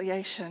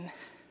reconciliation.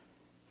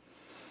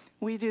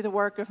 We do the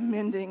work of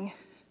mending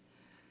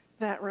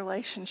that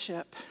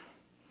relationship.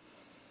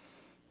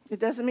 It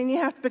doesn't mean you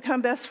have to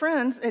become best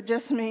friends. It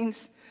just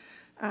means,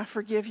 I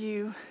forgive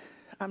you.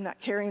 I'm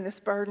not carrying this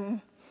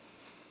burden.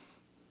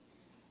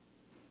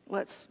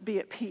 Let's be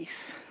at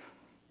peace.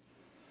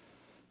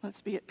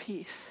 Let's be at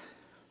peace.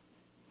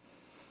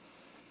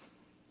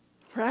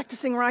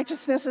 Practicing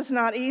righteousness is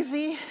not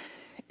easy.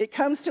 It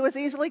comes to us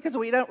easily because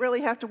we don't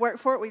really have to work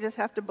for it. We just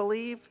have to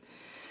believe.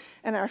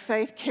 And our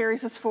faith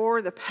carries us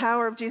forward. The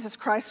power of Jesus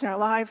Christ in our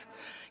life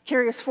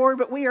carries us forward.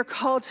 But we are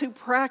called to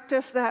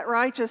practice that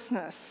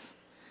righteousness.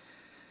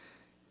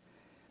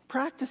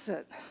 Practice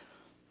it.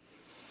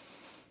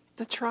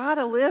 To try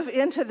to live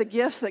into the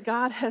gifts that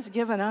God has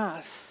given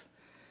us.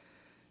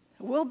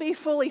 We'll be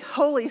fully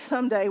holy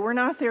someday. We're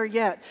not there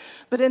yet.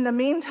 But in the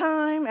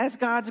meantime, as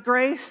God's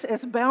grace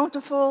is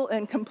bountiful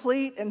and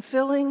complete and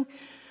filling,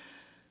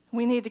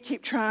 we need to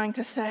keep trying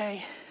to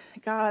say,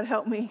 God,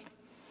 help me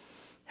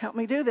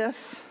do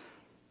this.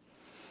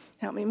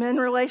 Help me mend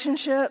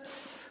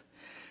relationships,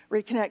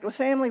 reconnect with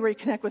family,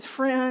 reconnect with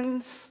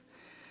friends.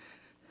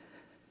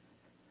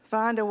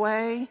 Find a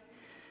way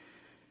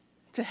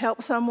to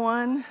help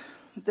someone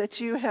that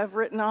you have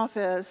written off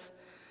as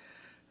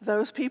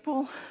those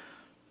people.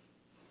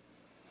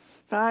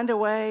 Find a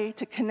way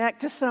to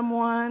connect to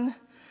someone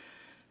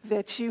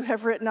that you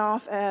have written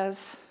off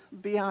as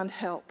beyond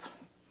help.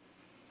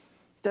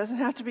 Doesn't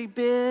have to be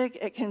big.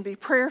 It can be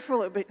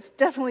prayerful. It's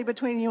definitely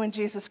between you and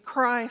Jesus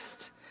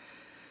Christ.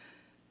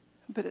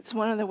 But it's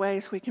one of the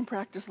ways we can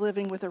practice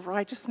living with the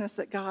righteousness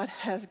that God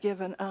has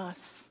given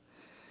us.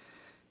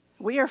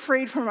 We are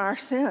freed from our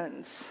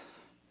sins.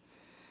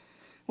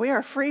 We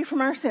are free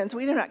from our sins.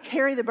 We do not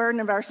carry the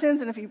burden of our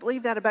sins. And if you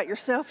believe that about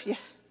yourself,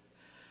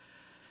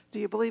 do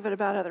you believe it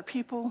about other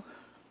people?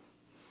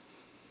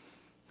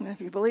 And if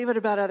you believe it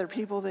about other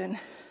people, then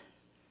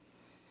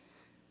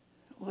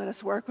let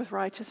us work with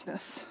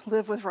righteousness,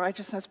 live with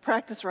righteousness,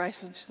 practice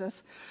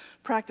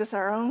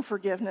our own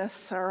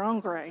forgiveness, our own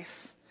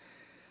grace.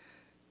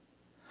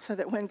 so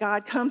that when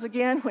God comes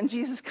again, when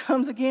Jesus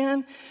comes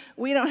again,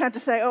 we don't have to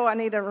say, oh, I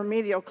need a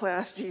remedial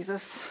class,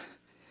 Jesus.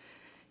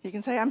 You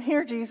can say, I'm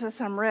here, Jesus,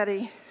 I'm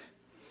ready.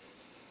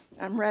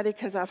 I'm ready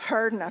because I've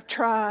heard and I've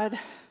tried,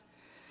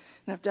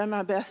 and I've done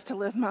my best to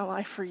live my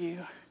life for you.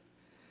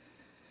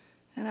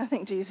 And I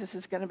think Jesus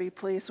is going to be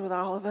pleased with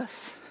all of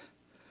us.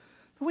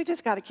 But we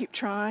just got to keep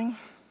trying.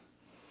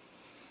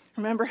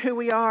 Remember who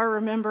we are,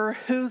 remember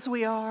whose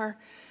we are,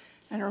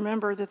 and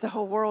remember that the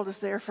whole world is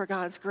there for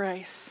God's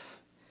grace.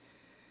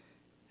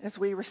 As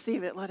we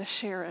receive it, let us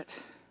share it.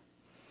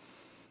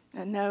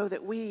 And know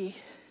that we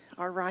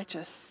are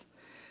righteous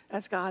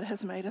as God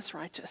has made us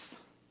righteous.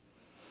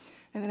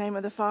 In the name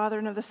of the Father,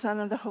 and of the Son,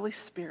 and of the Holy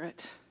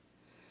Spirit.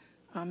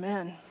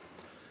 Amen.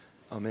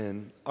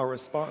 Amen. Our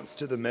response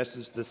to the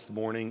message this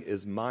morning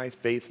is My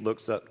Faith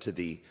Looks Up to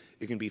Thee.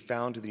 It can be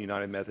found in the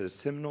United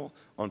Methodist Hymnal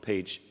on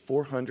page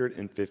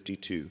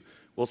 452.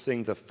 We'll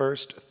sing the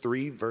first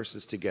 3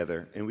 verses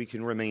together, and we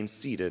can remain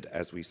seated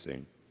as we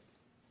sing.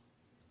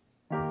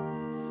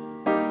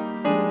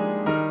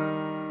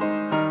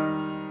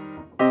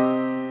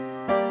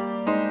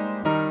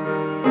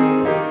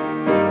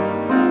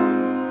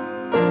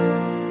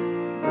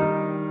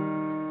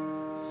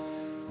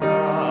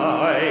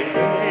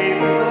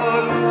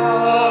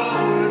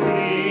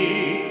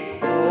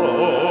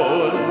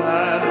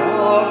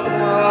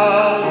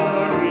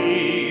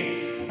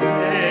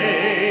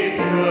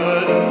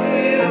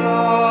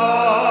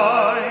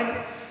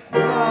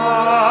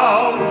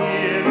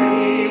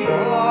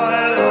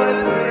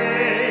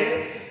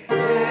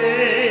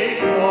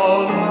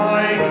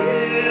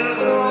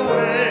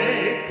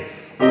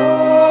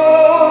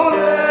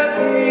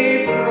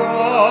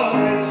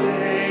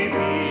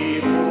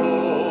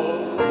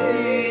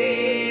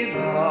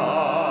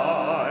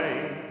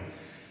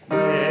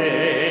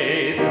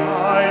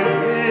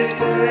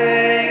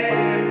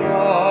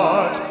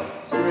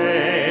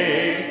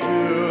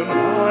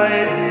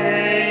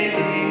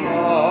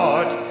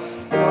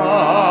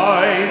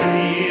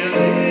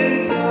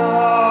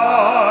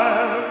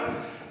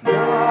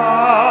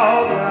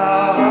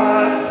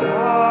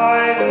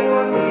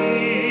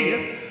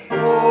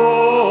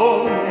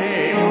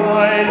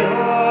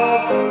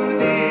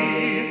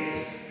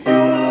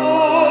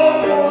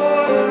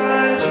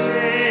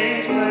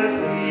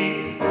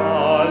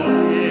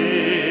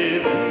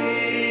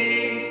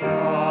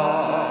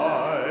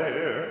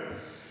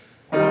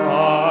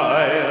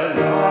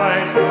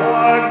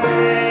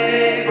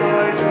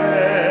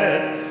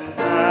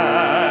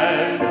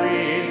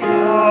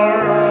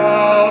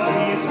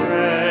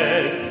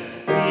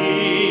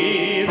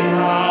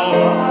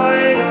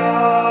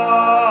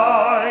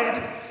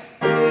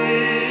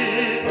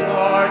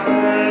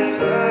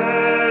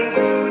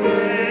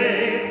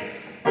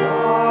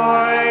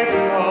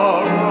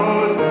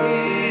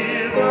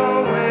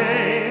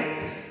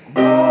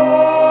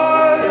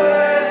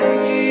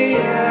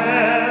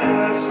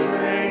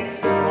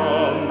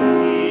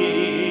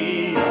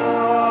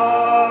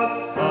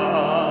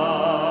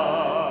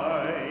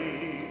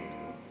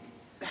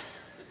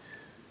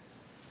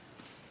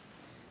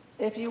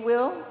 If you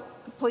will,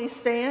 please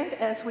stand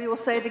as we will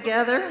say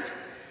together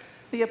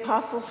the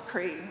Apostles'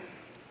 Creed.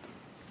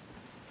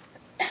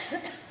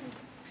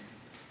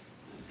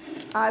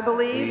 I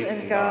believe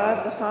in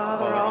God the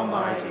Father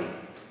Almighty,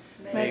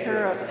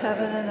 maker of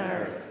heaven and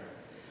earth,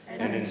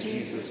 and in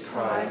Jesus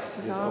Christ,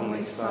 his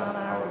only Son,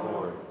 our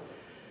Lord,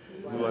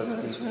 who was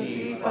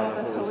conceived by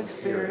the Holy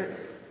Spirit,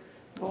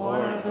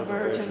 born of the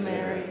Virgin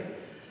Mary,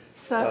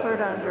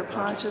 suffered under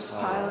Pontius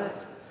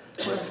Pilate,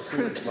 was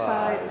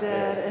crucified,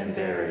 dead, and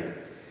buried.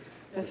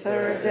 The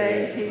third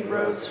day he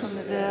rose from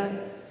the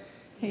dead.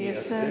 He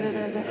ascended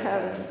into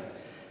heaven,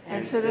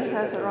 and sitteth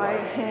at the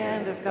right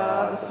hand of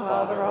God the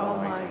Father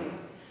Almighty.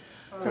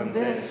 From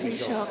thence he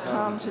shall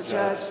come to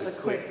judge the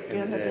quick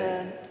and the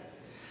dead.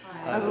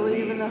 I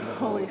believe in the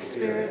Holy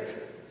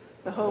Spirit,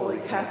 the Holy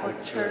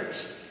Catholic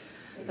Church,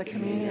 the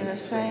communion of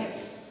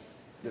saints,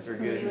 the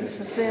forgiveness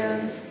of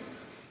sins,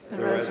 the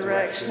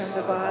resurrection of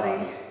the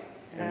body,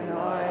 and the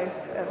life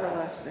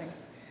everlasting.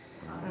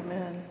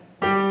 Amen.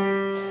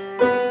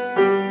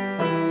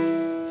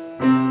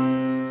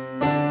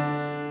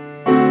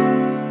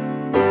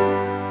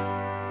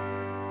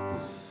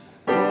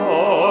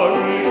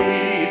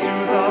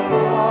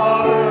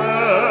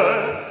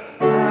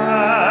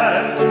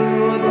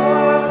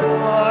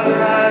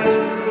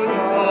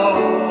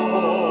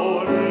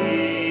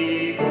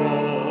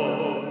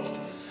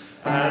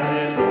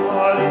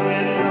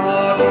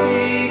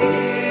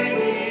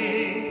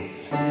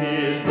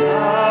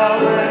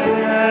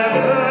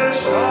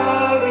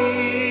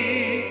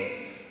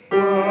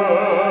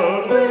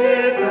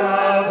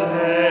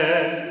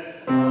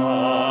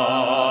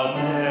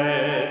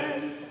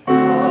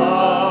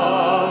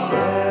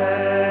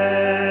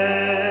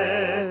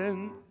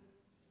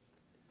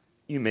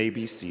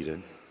 Be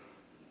seated.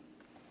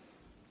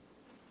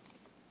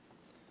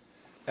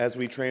 As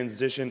we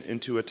transition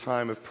into a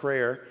time of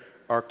prayer,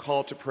 our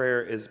call to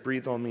prayer is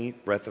Breathe on Me,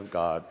 Breath of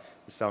God.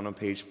 It's found on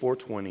page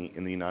 420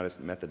 in the United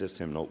Methodist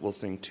Hymnal. We'll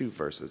sing 2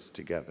 verses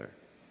together.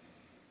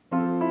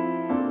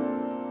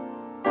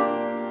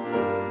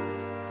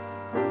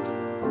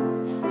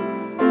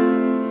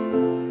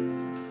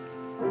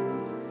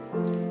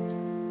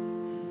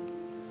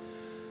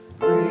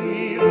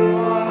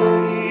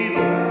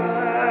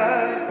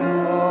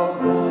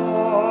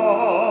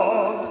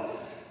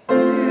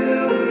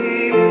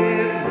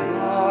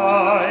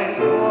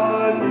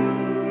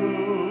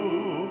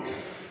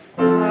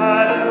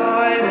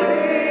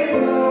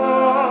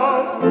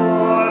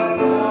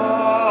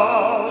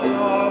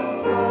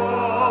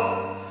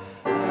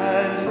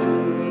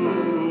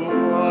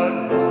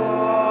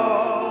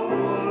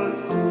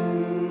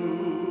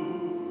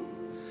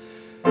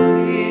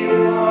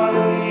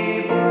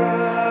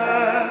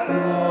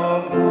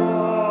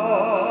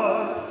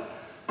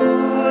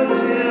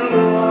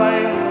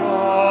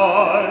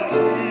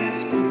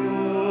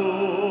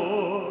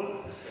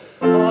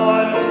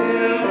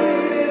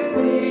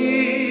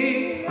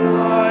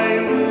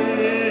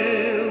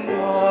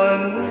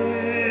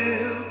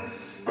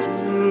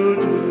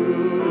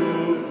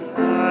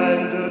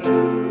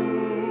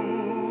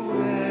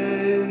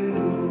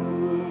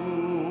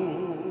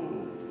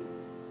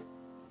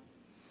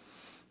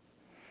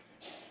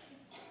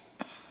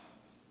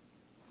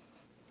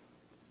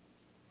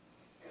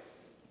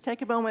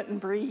 Take a moment and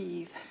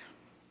breathe.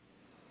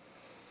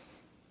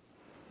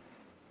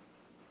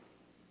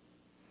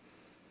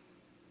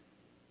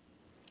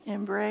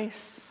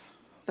 Embrace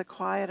the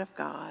quiet of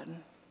God.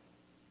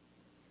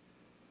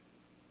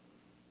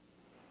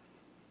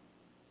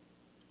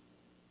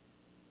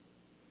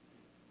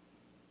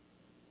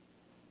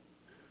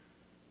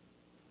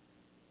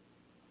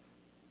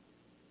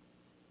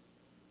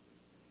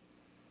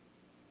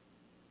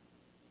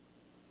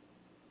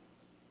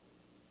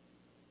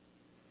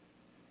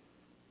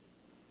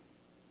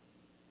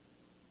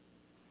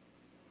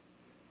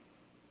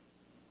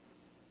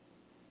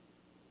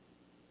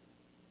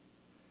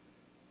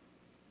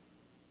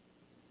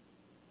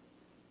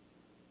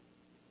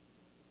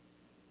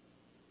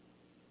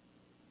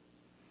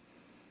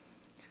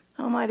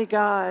 Almighty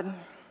God,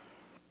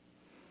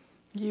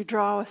 you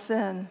draw us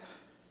in.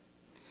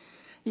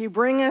 You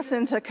bring us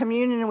into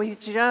communion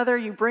with each other.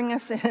 You bring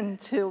us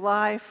into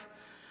life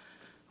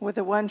with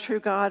the one true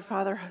God,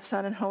 Father,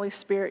 Son, and Holy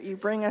Spirit. You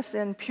bring us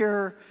in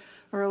pure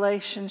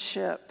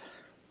relationship.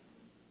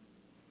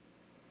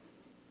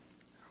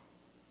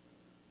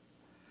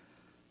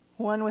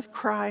 One with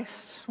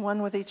Christ,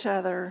 one with each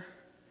other,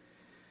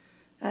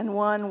 and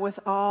one with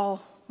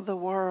all the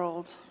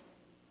world.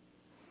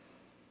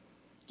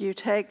 You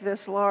take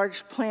this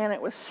large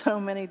planet with so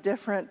many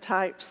different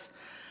types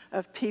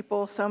of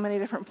people, so many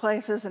different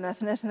places and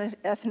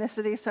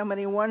ethnicity, so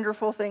many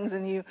wonderful things,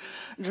 and you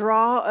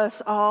draw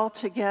us all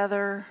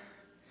together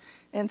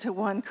into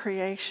one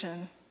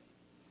creation.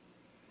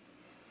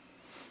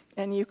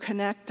 And you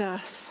connect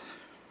us.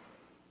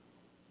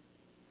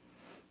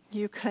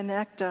 You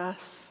connect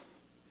us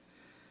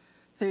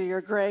through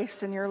your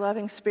grace and your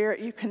loving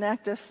spirit. You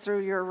connect us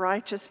through your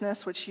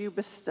righteousness, which you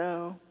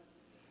bestow.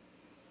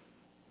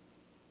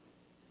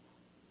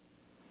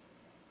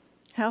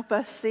 Help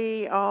us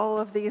see all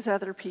of these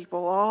other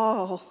people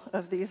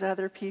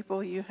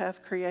you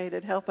have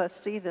created. Help us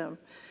see them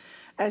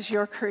as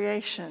your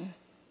creation.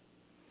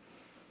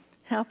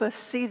 Help us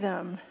see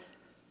them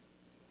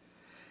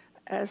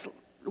as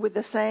with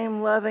the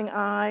same loving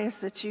eyes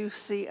that you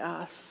see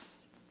us.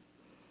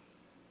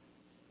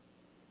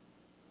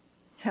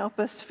 Help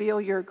us feel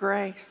your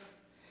grace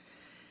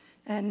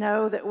and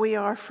know that we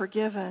are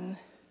forgiven.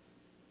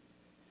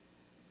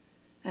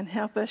 And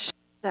help us share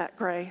that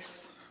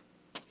grace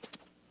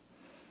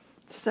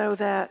so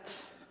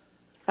that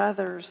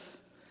others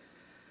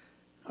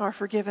are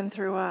forgiven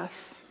through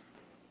us.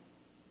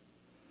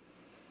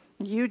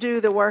 You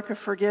do the work of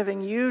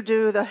forgiving. You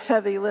do the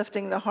heavy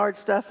lifting, the hard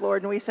stuff,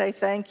 Lord, and we say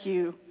thank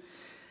you.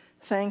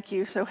 Thank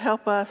you. So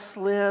help us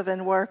live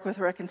and work with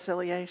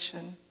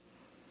reconciliation.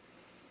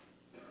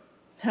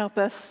 Help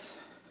us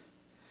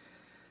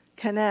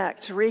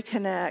connect,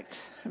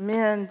 reconnect,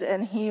 mend,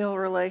 and heal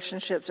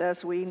relationships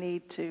as we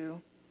need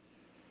to.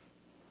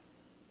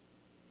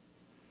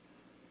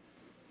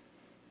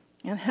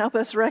 And help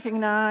us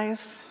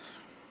recognize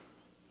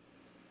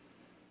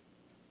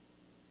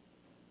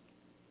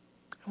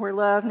where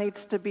love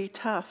needs to be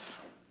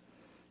tough,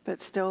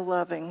 but still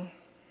loving.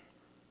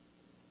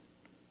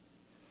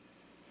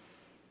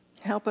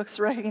 Help us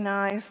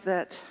recognize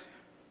that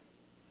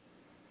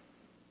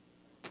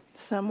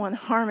someone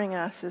harming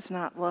us is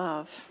not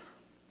love.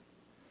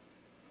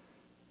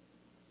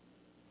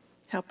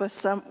 Help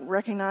us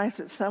recognize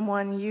that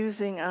someone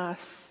using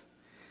us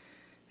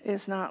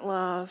is not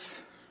love.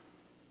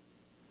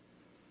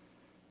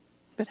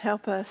 But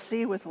help us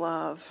see with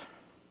love.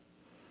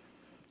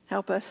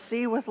 Help us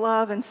see with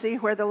love and see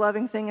where the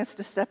loving thing is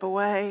to step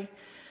away.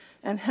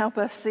 And help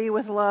us see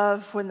with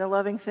love when the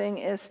loving thing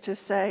is to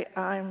say,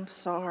 I'm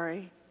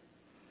sorry.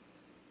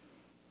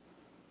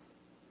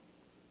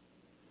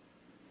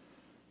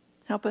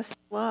 Help us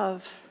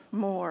love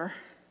more.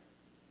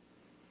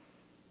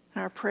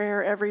 Our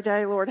prayer every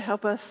day, Lord,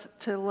 help us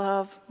to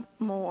love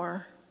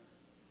more.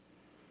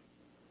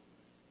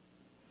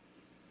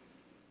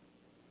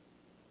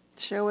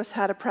 Show us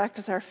how to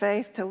practice our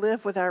faith, to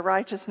live with our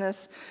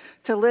righteousness,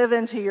 to live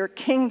into your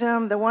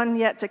kingdom, the one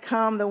yet to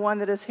come, the one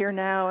that is here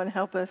now, and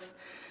help us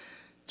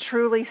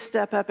truly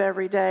step up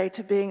every day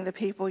to being the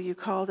people you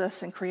called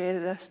us and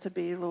created us to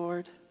be,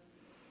 Lord.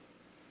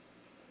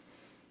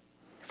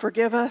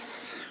 Forgive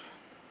us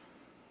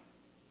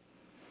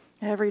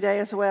every day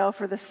as well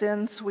for the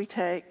sins we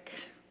take.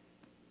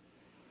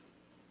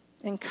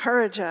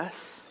 Encourage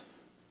us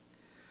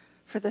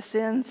for the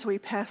sins we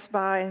pass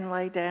by and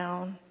lay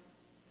down.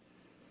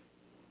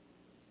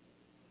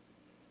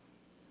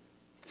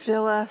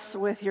 Fill us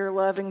with your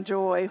loving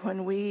joy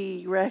when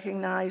we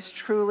recognize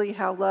truly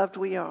how loved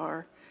we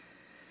are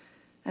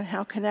and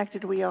how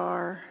connected we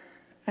are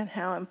and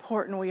how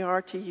important we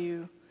are to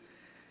you,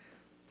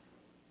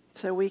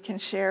 so we can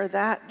share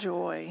that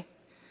joy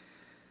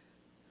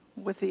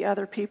with the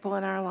other people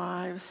in our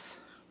lives.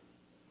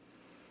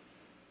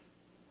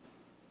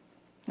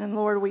 And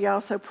Lord, we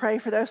also pray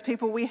for those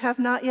people we have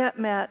not yet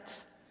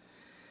met,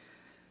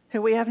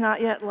 who we have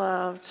not yet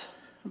loved,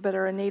 but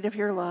are in need of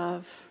your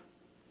love.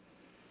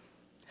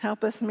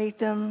 Help us meet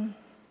them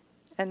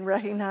and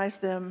recognize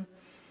them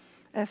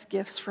as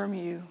gifts from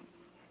you.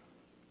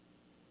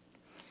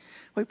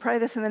 We pray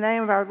this in the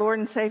name of our Lord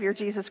and Savior,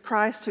 Jesus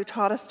Christ, who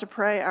taught us to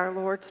pray our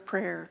Lord's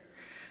Prayer.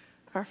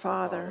 Our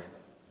Father,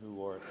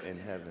 who art in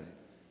heaven,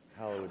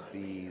 hallowed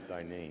be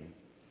thy name.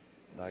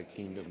 Thy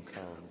kingdom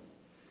come,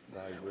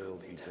 thy will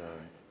be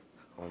done,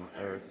 on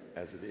earth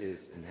as it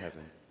is in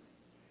heaven.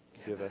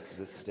 Give us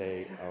this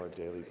day our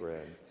daily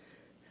bread,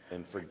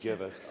 and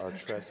forgive us our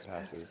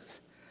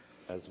trespasses,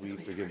 as we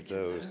forgive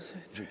those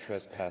who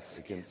trespass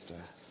against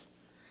us.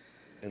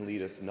 And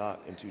lead us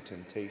not into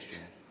temptation,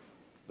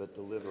 but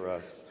deliver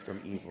us from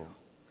evil.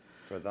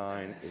 For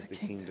thine is the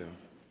kingdom,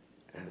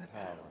 and the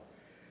power,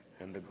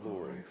 and the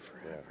glory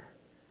forever.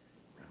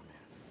 Amen.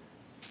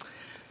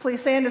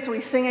 Please stand as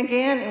we sing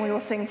again, and we will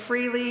sing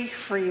Freely,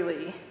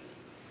 Freely.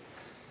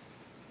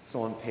 It's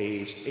on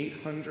page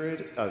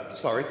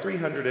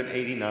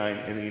 389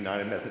 in the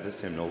United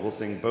Methodist Hymnal. We'll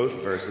sing both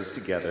verses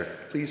together.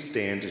 Please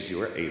stand as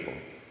you are able.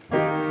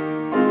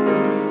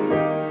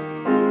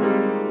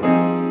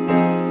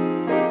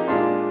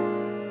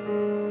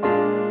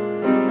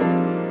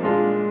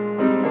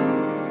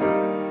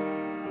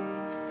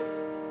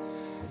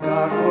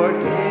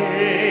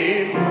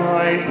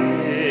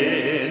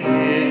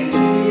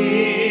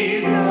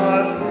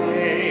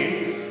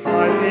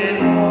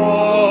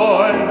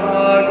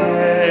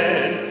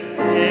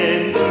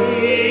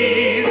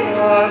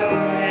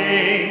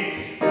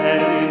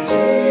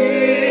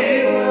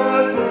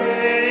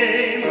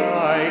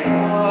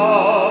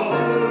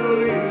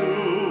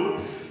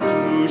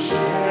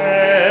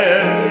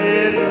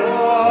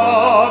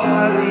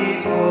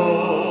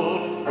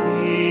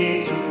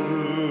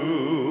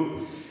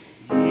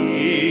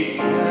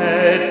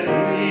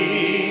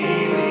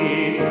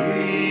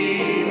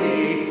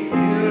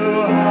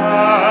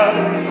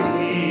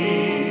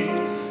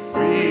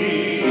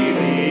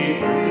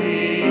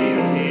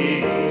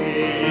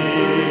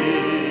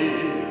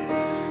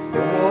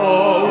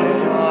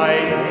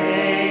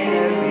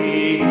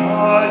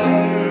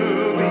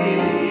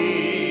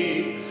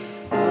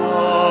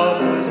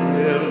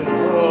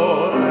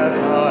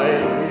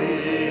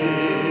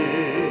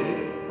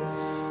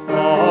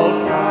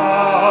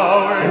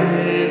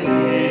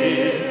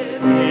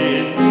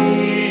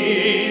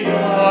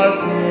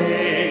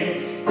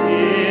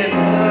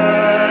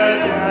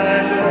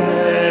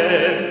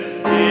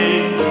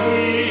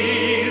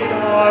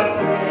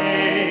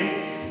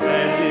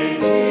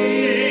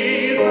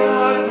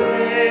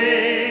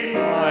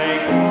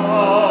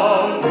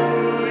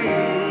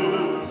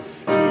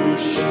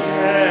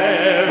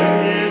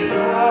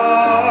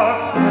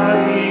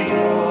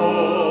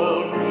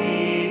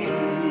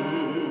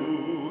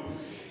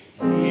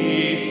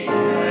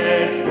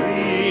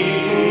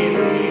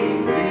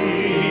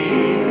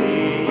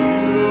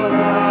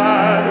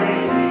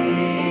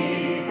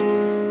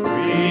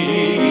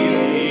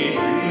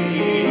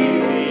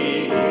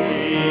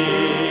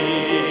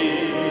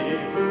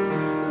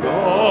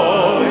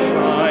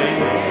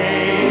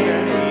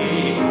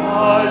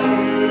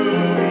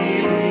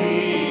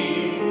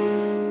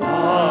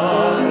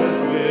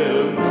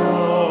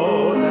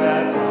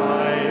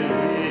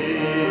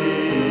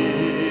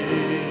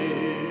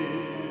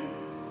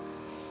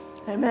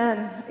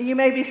 You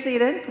may be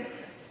seated.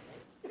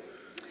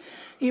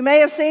 You may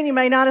have seen, you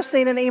may not have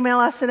seen an email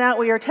I sent out.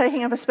 We are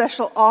taking up a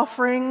special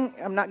offering.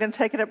 I'm not going to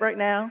take it up right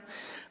now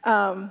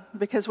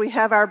because we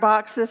have our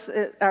boxes,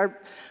 our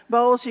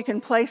bowls you can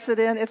place it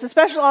in. It's a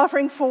special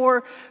offering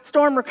for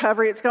storm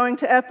recovery. It's going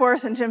to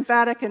Epworth and Jim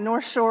Faddock and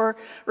North Shore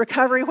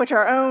Recovery, which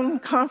our own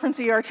conference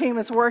ER team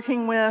is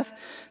working with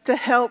to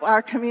help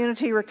our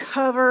community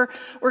recover.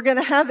 We're going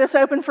to have this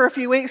open for a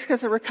few weeks because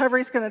the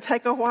recovery is going to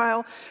take a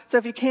while. So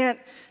if you can't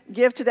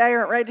give today or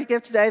aren't ready to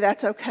give today,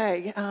 that's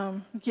okay.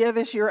 Give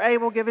as you're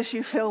able, give as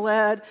you feel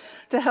led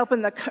to help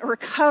in the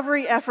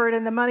recovery effort,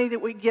 and the money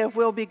that we give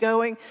will be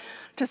going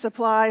to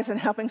supplies and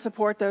helping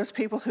support those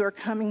people who are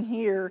coming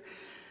here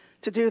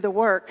to do the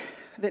work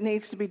that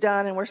needs to be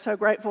done. And we're so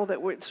grateful that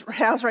it's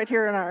housed right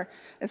here in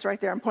it's right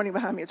there. I'm pointing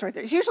behind me. It's right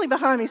there. It's usually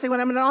behind me. See, when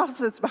I'm in the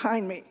office, it's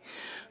behind me.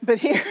 But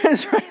here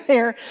is right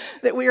there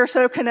that we are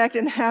so connected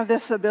and have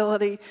this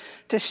ability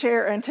to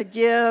share and to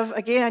give.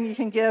 Again, you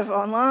can give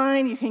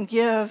online. You can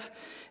give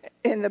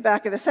in the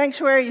back of the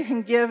sanctuary. You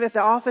can give at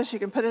the office. You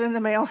can put it in the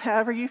mail.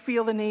 However you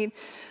feel the need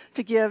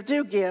to give,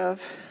 do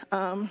give,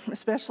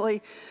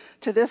 especially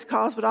to this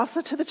cause, but also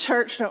to the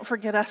church. Don't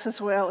forget us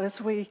as well as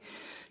we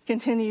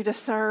continue to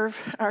serve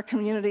our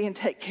community and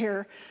take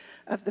care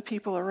of the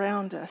people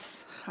around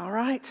us. All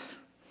right?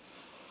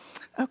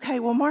 Okay,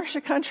 will Marcia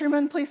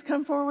Countryman please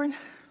come forward?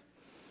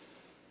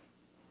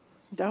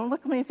 Don't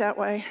look at me that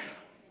way.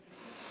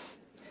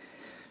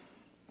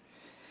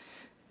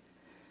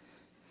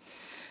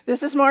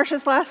 This is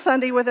Marcia's last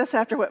Sunday with us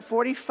after,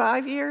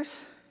 45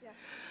 years? Yeah.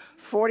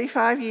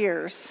 45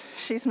 years.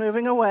 She's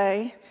moving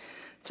away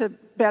to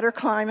better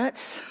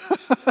climates,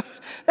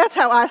 That's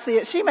how I see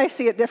it. She may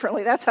see it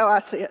differently. That's how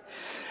I see it.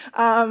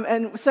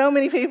 And so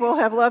many people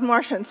have loved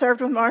Marcia and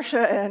served with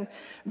Marcia and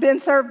been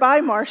served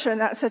by Marcia, and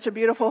that's such a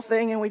beautiful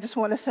thing, and we just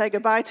want to say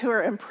goodbye to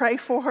her and pray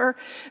for her.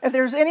 If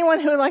there's anyone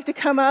who would like to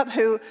come up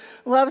who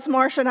loves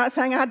Marcia, not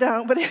saying I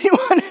don't, but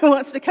anyone who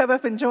wants to come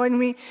up and join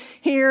me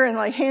here and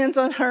lay hands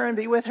on her and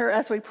be with her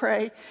as we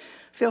pray,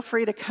 feel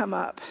free to come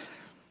up.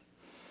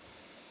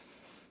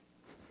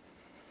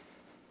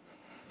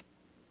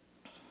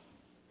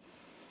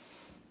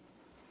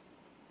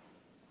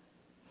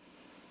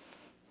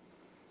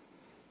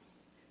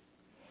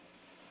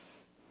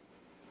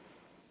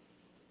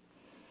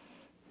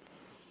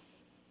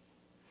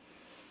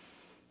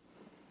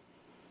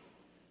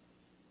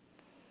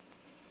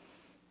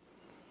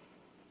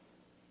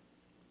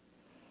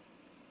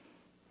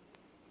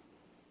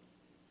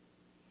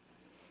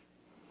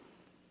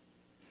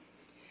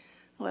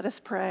 Let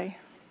us pray.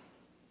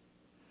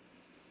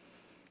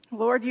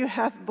 Lord, you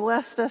have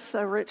blessed us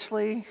so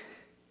richly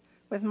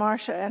with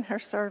Marcia and her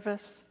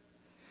service.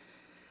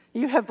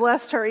 You have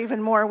blessed her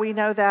even more, we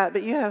know that,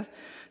 but you have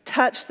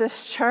touched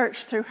this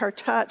church through her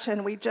touch,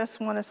 and we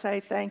just want to say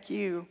thank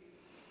you.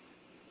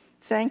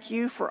 Thank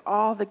you for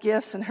all the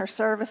gifts in her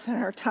service and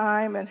her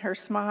time and her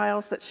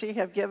smiles that she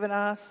has given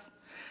us.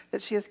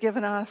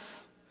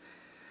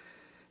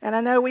 And I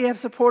know we have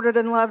supported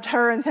and loved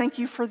her, and thank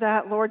you for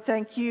that, Lord.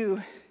 Thank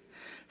you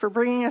for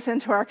bringing us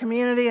into our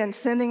community and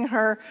sending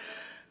her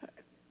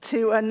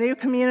to a new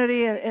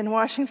community in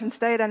Washington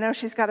State. I know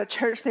she's got a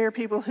church there,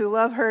 people who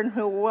love her and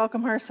who will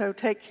welcome her, so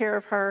take care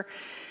of her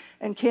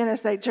and Ken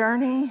as they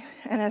journey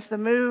and as the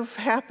move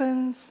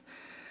happens,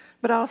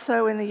 but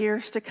also in the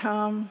years to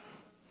come.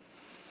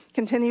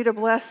 Continue to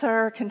bless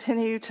her,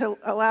 continue to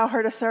allow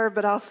her to serve,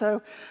 but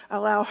also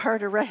allow her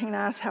to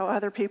recognize how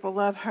other people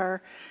love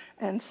her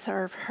and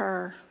serve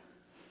her.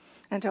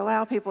 And to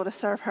allow people to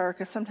serve her,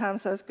 because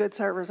sometimes those good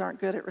servers aren't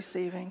good at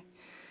receiving.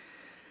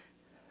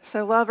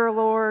 So love her,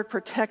 Lord,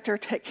 protect her,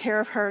 take care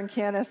of her and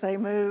Ken as they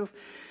move,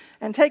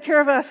 and take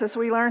care of us as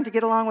we learn to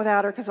get along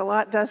without her, because a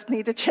lot does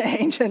need to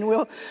change, and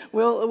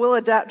we'll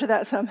adapt to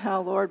that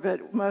somehow, Lord.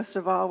 But most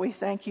of all, we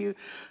thank you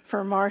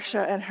for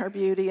Marcia and her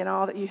beauty and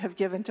all that you have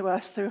given to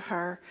us through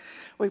her.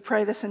 We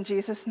pray this in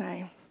Jesus'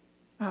 name.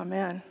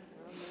 Amen.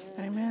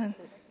 Amen.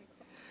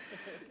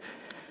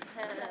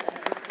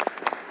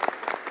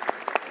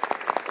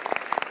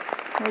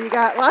 Well, you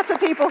got lots of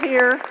people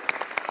here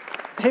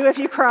who, if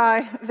you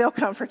cry, they'll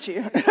comfort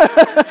you. It's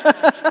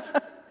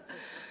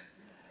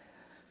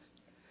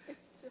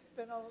just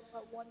been a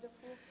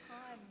wonderful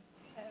time,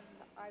 and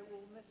I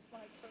will miss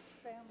my church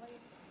family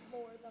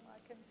more than I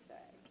can say.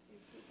 You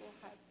people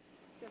have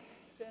just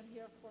been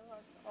here for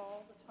us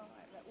all the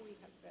time that we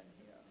have been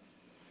here.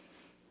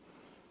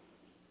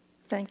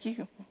 Thank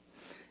you.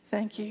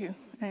 Thank you.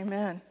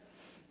 Amen.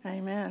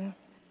 Amen.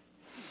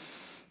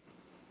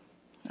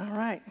 All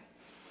right.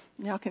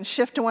 Y'all can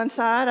shift to one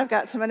side. I've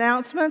got some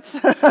announcements.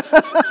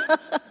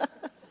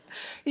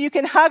 You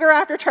can hug her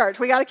after church.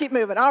 We got to keep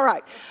moving. All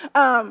right.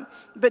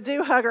 But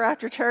do hug her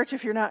after church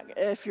if you're not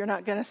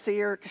going to see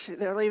her, because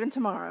they're leaving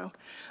tomorrow.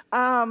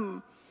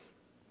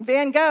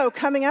 Van Gogh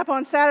coming up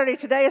on Saturday.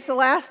 Today is the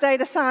last day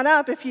to sign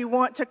up if you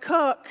want to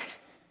cook.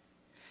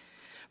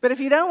 But if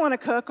you don't want to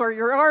cook, or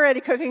you're already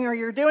cooking, or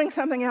you're doing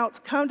something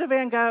else, come to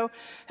Van Gogh.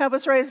 Help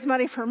us raise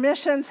money for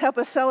missions. Help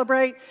us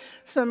celebrate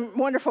some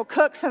wonderful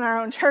cooks in our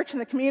own church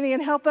and the community,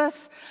 and help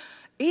us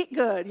eat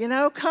good.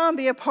 Come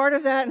be a part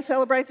of that and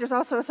celebrate. There's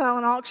also a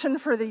silent auction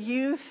for the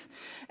youth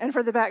and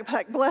for the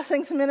Backpack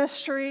Blessings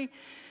Ministry.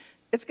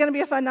 It's going to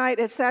be a fun night.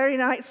 It's Saturday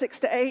night, 6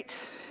 to 8,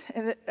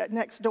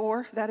 next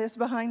door. That is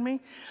behind me.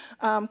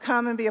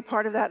 Come and be a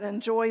part of that and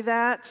enjoy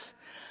that.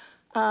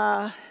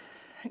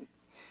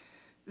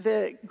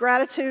 The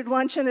gratitude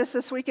luncheon is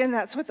this weekend.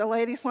 That's what the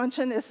ladies'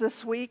 luncheon is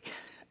this week.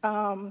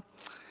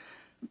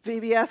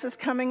 VBS is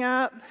coming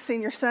up.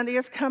 Senior Sunday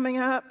is coming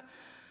up.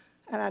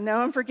 And I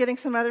know I'm forgetting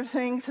some other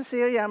things.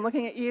 Cecilia, I'm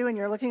looking at you and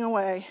you're looking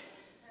away.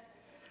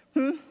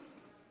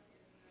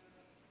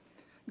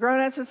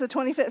 Grown-ups is the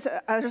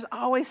 25th. There's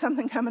always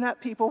something coming up,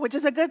 people, which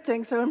is a good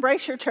thing. So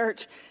embrace your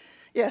church.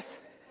 Yes.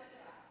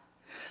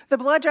 The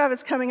blood drive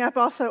is coming up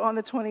also on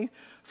the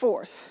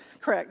 24th,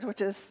 correct, which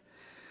is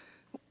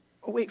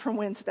a week from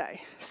Wednesday.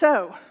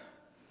 So,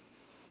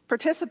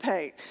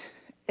 participate,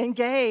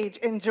 engage,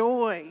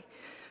 enjoy,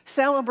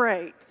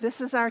 celebrate.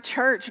 This is our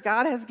church.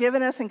 God has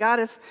given us, and God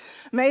has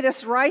made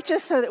us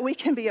righteous so that we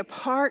can be a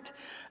part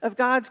of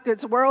God's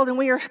good world, and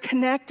we are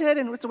connected,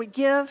 and as we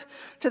give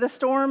to the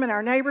storm and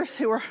our neighbors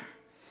who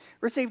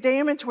receive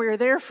damage, we are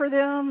there for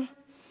them.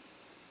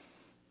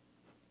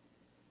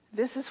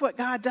 This is what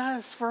God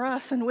does for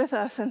us and with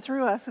us and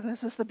through us, and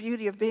this is the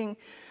beauty of being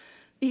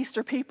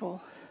Easter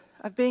people,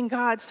 of being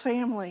God's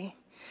family.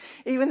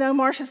 Even though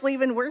Marcia's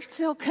leaving, we're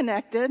still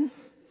connected.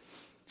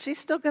 She's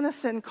still going to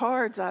send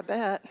cards, I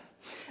bet.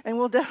 And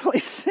we'll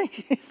definitely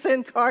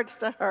send cards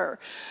to her.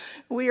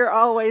 We are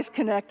always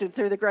connected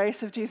through the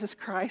grace of Jesus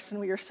Christ, and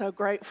we are so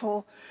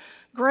grateful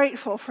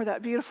for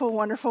that beautiful,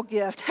 wonderful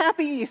gift.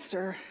 Happy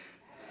Easter.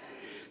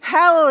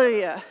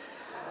 Hallelujah.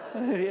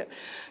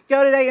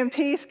 Go today in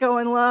peace, go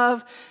in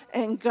love,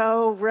 and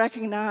go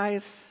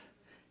recognize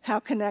how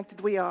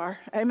connected we are.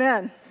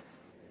 Amen.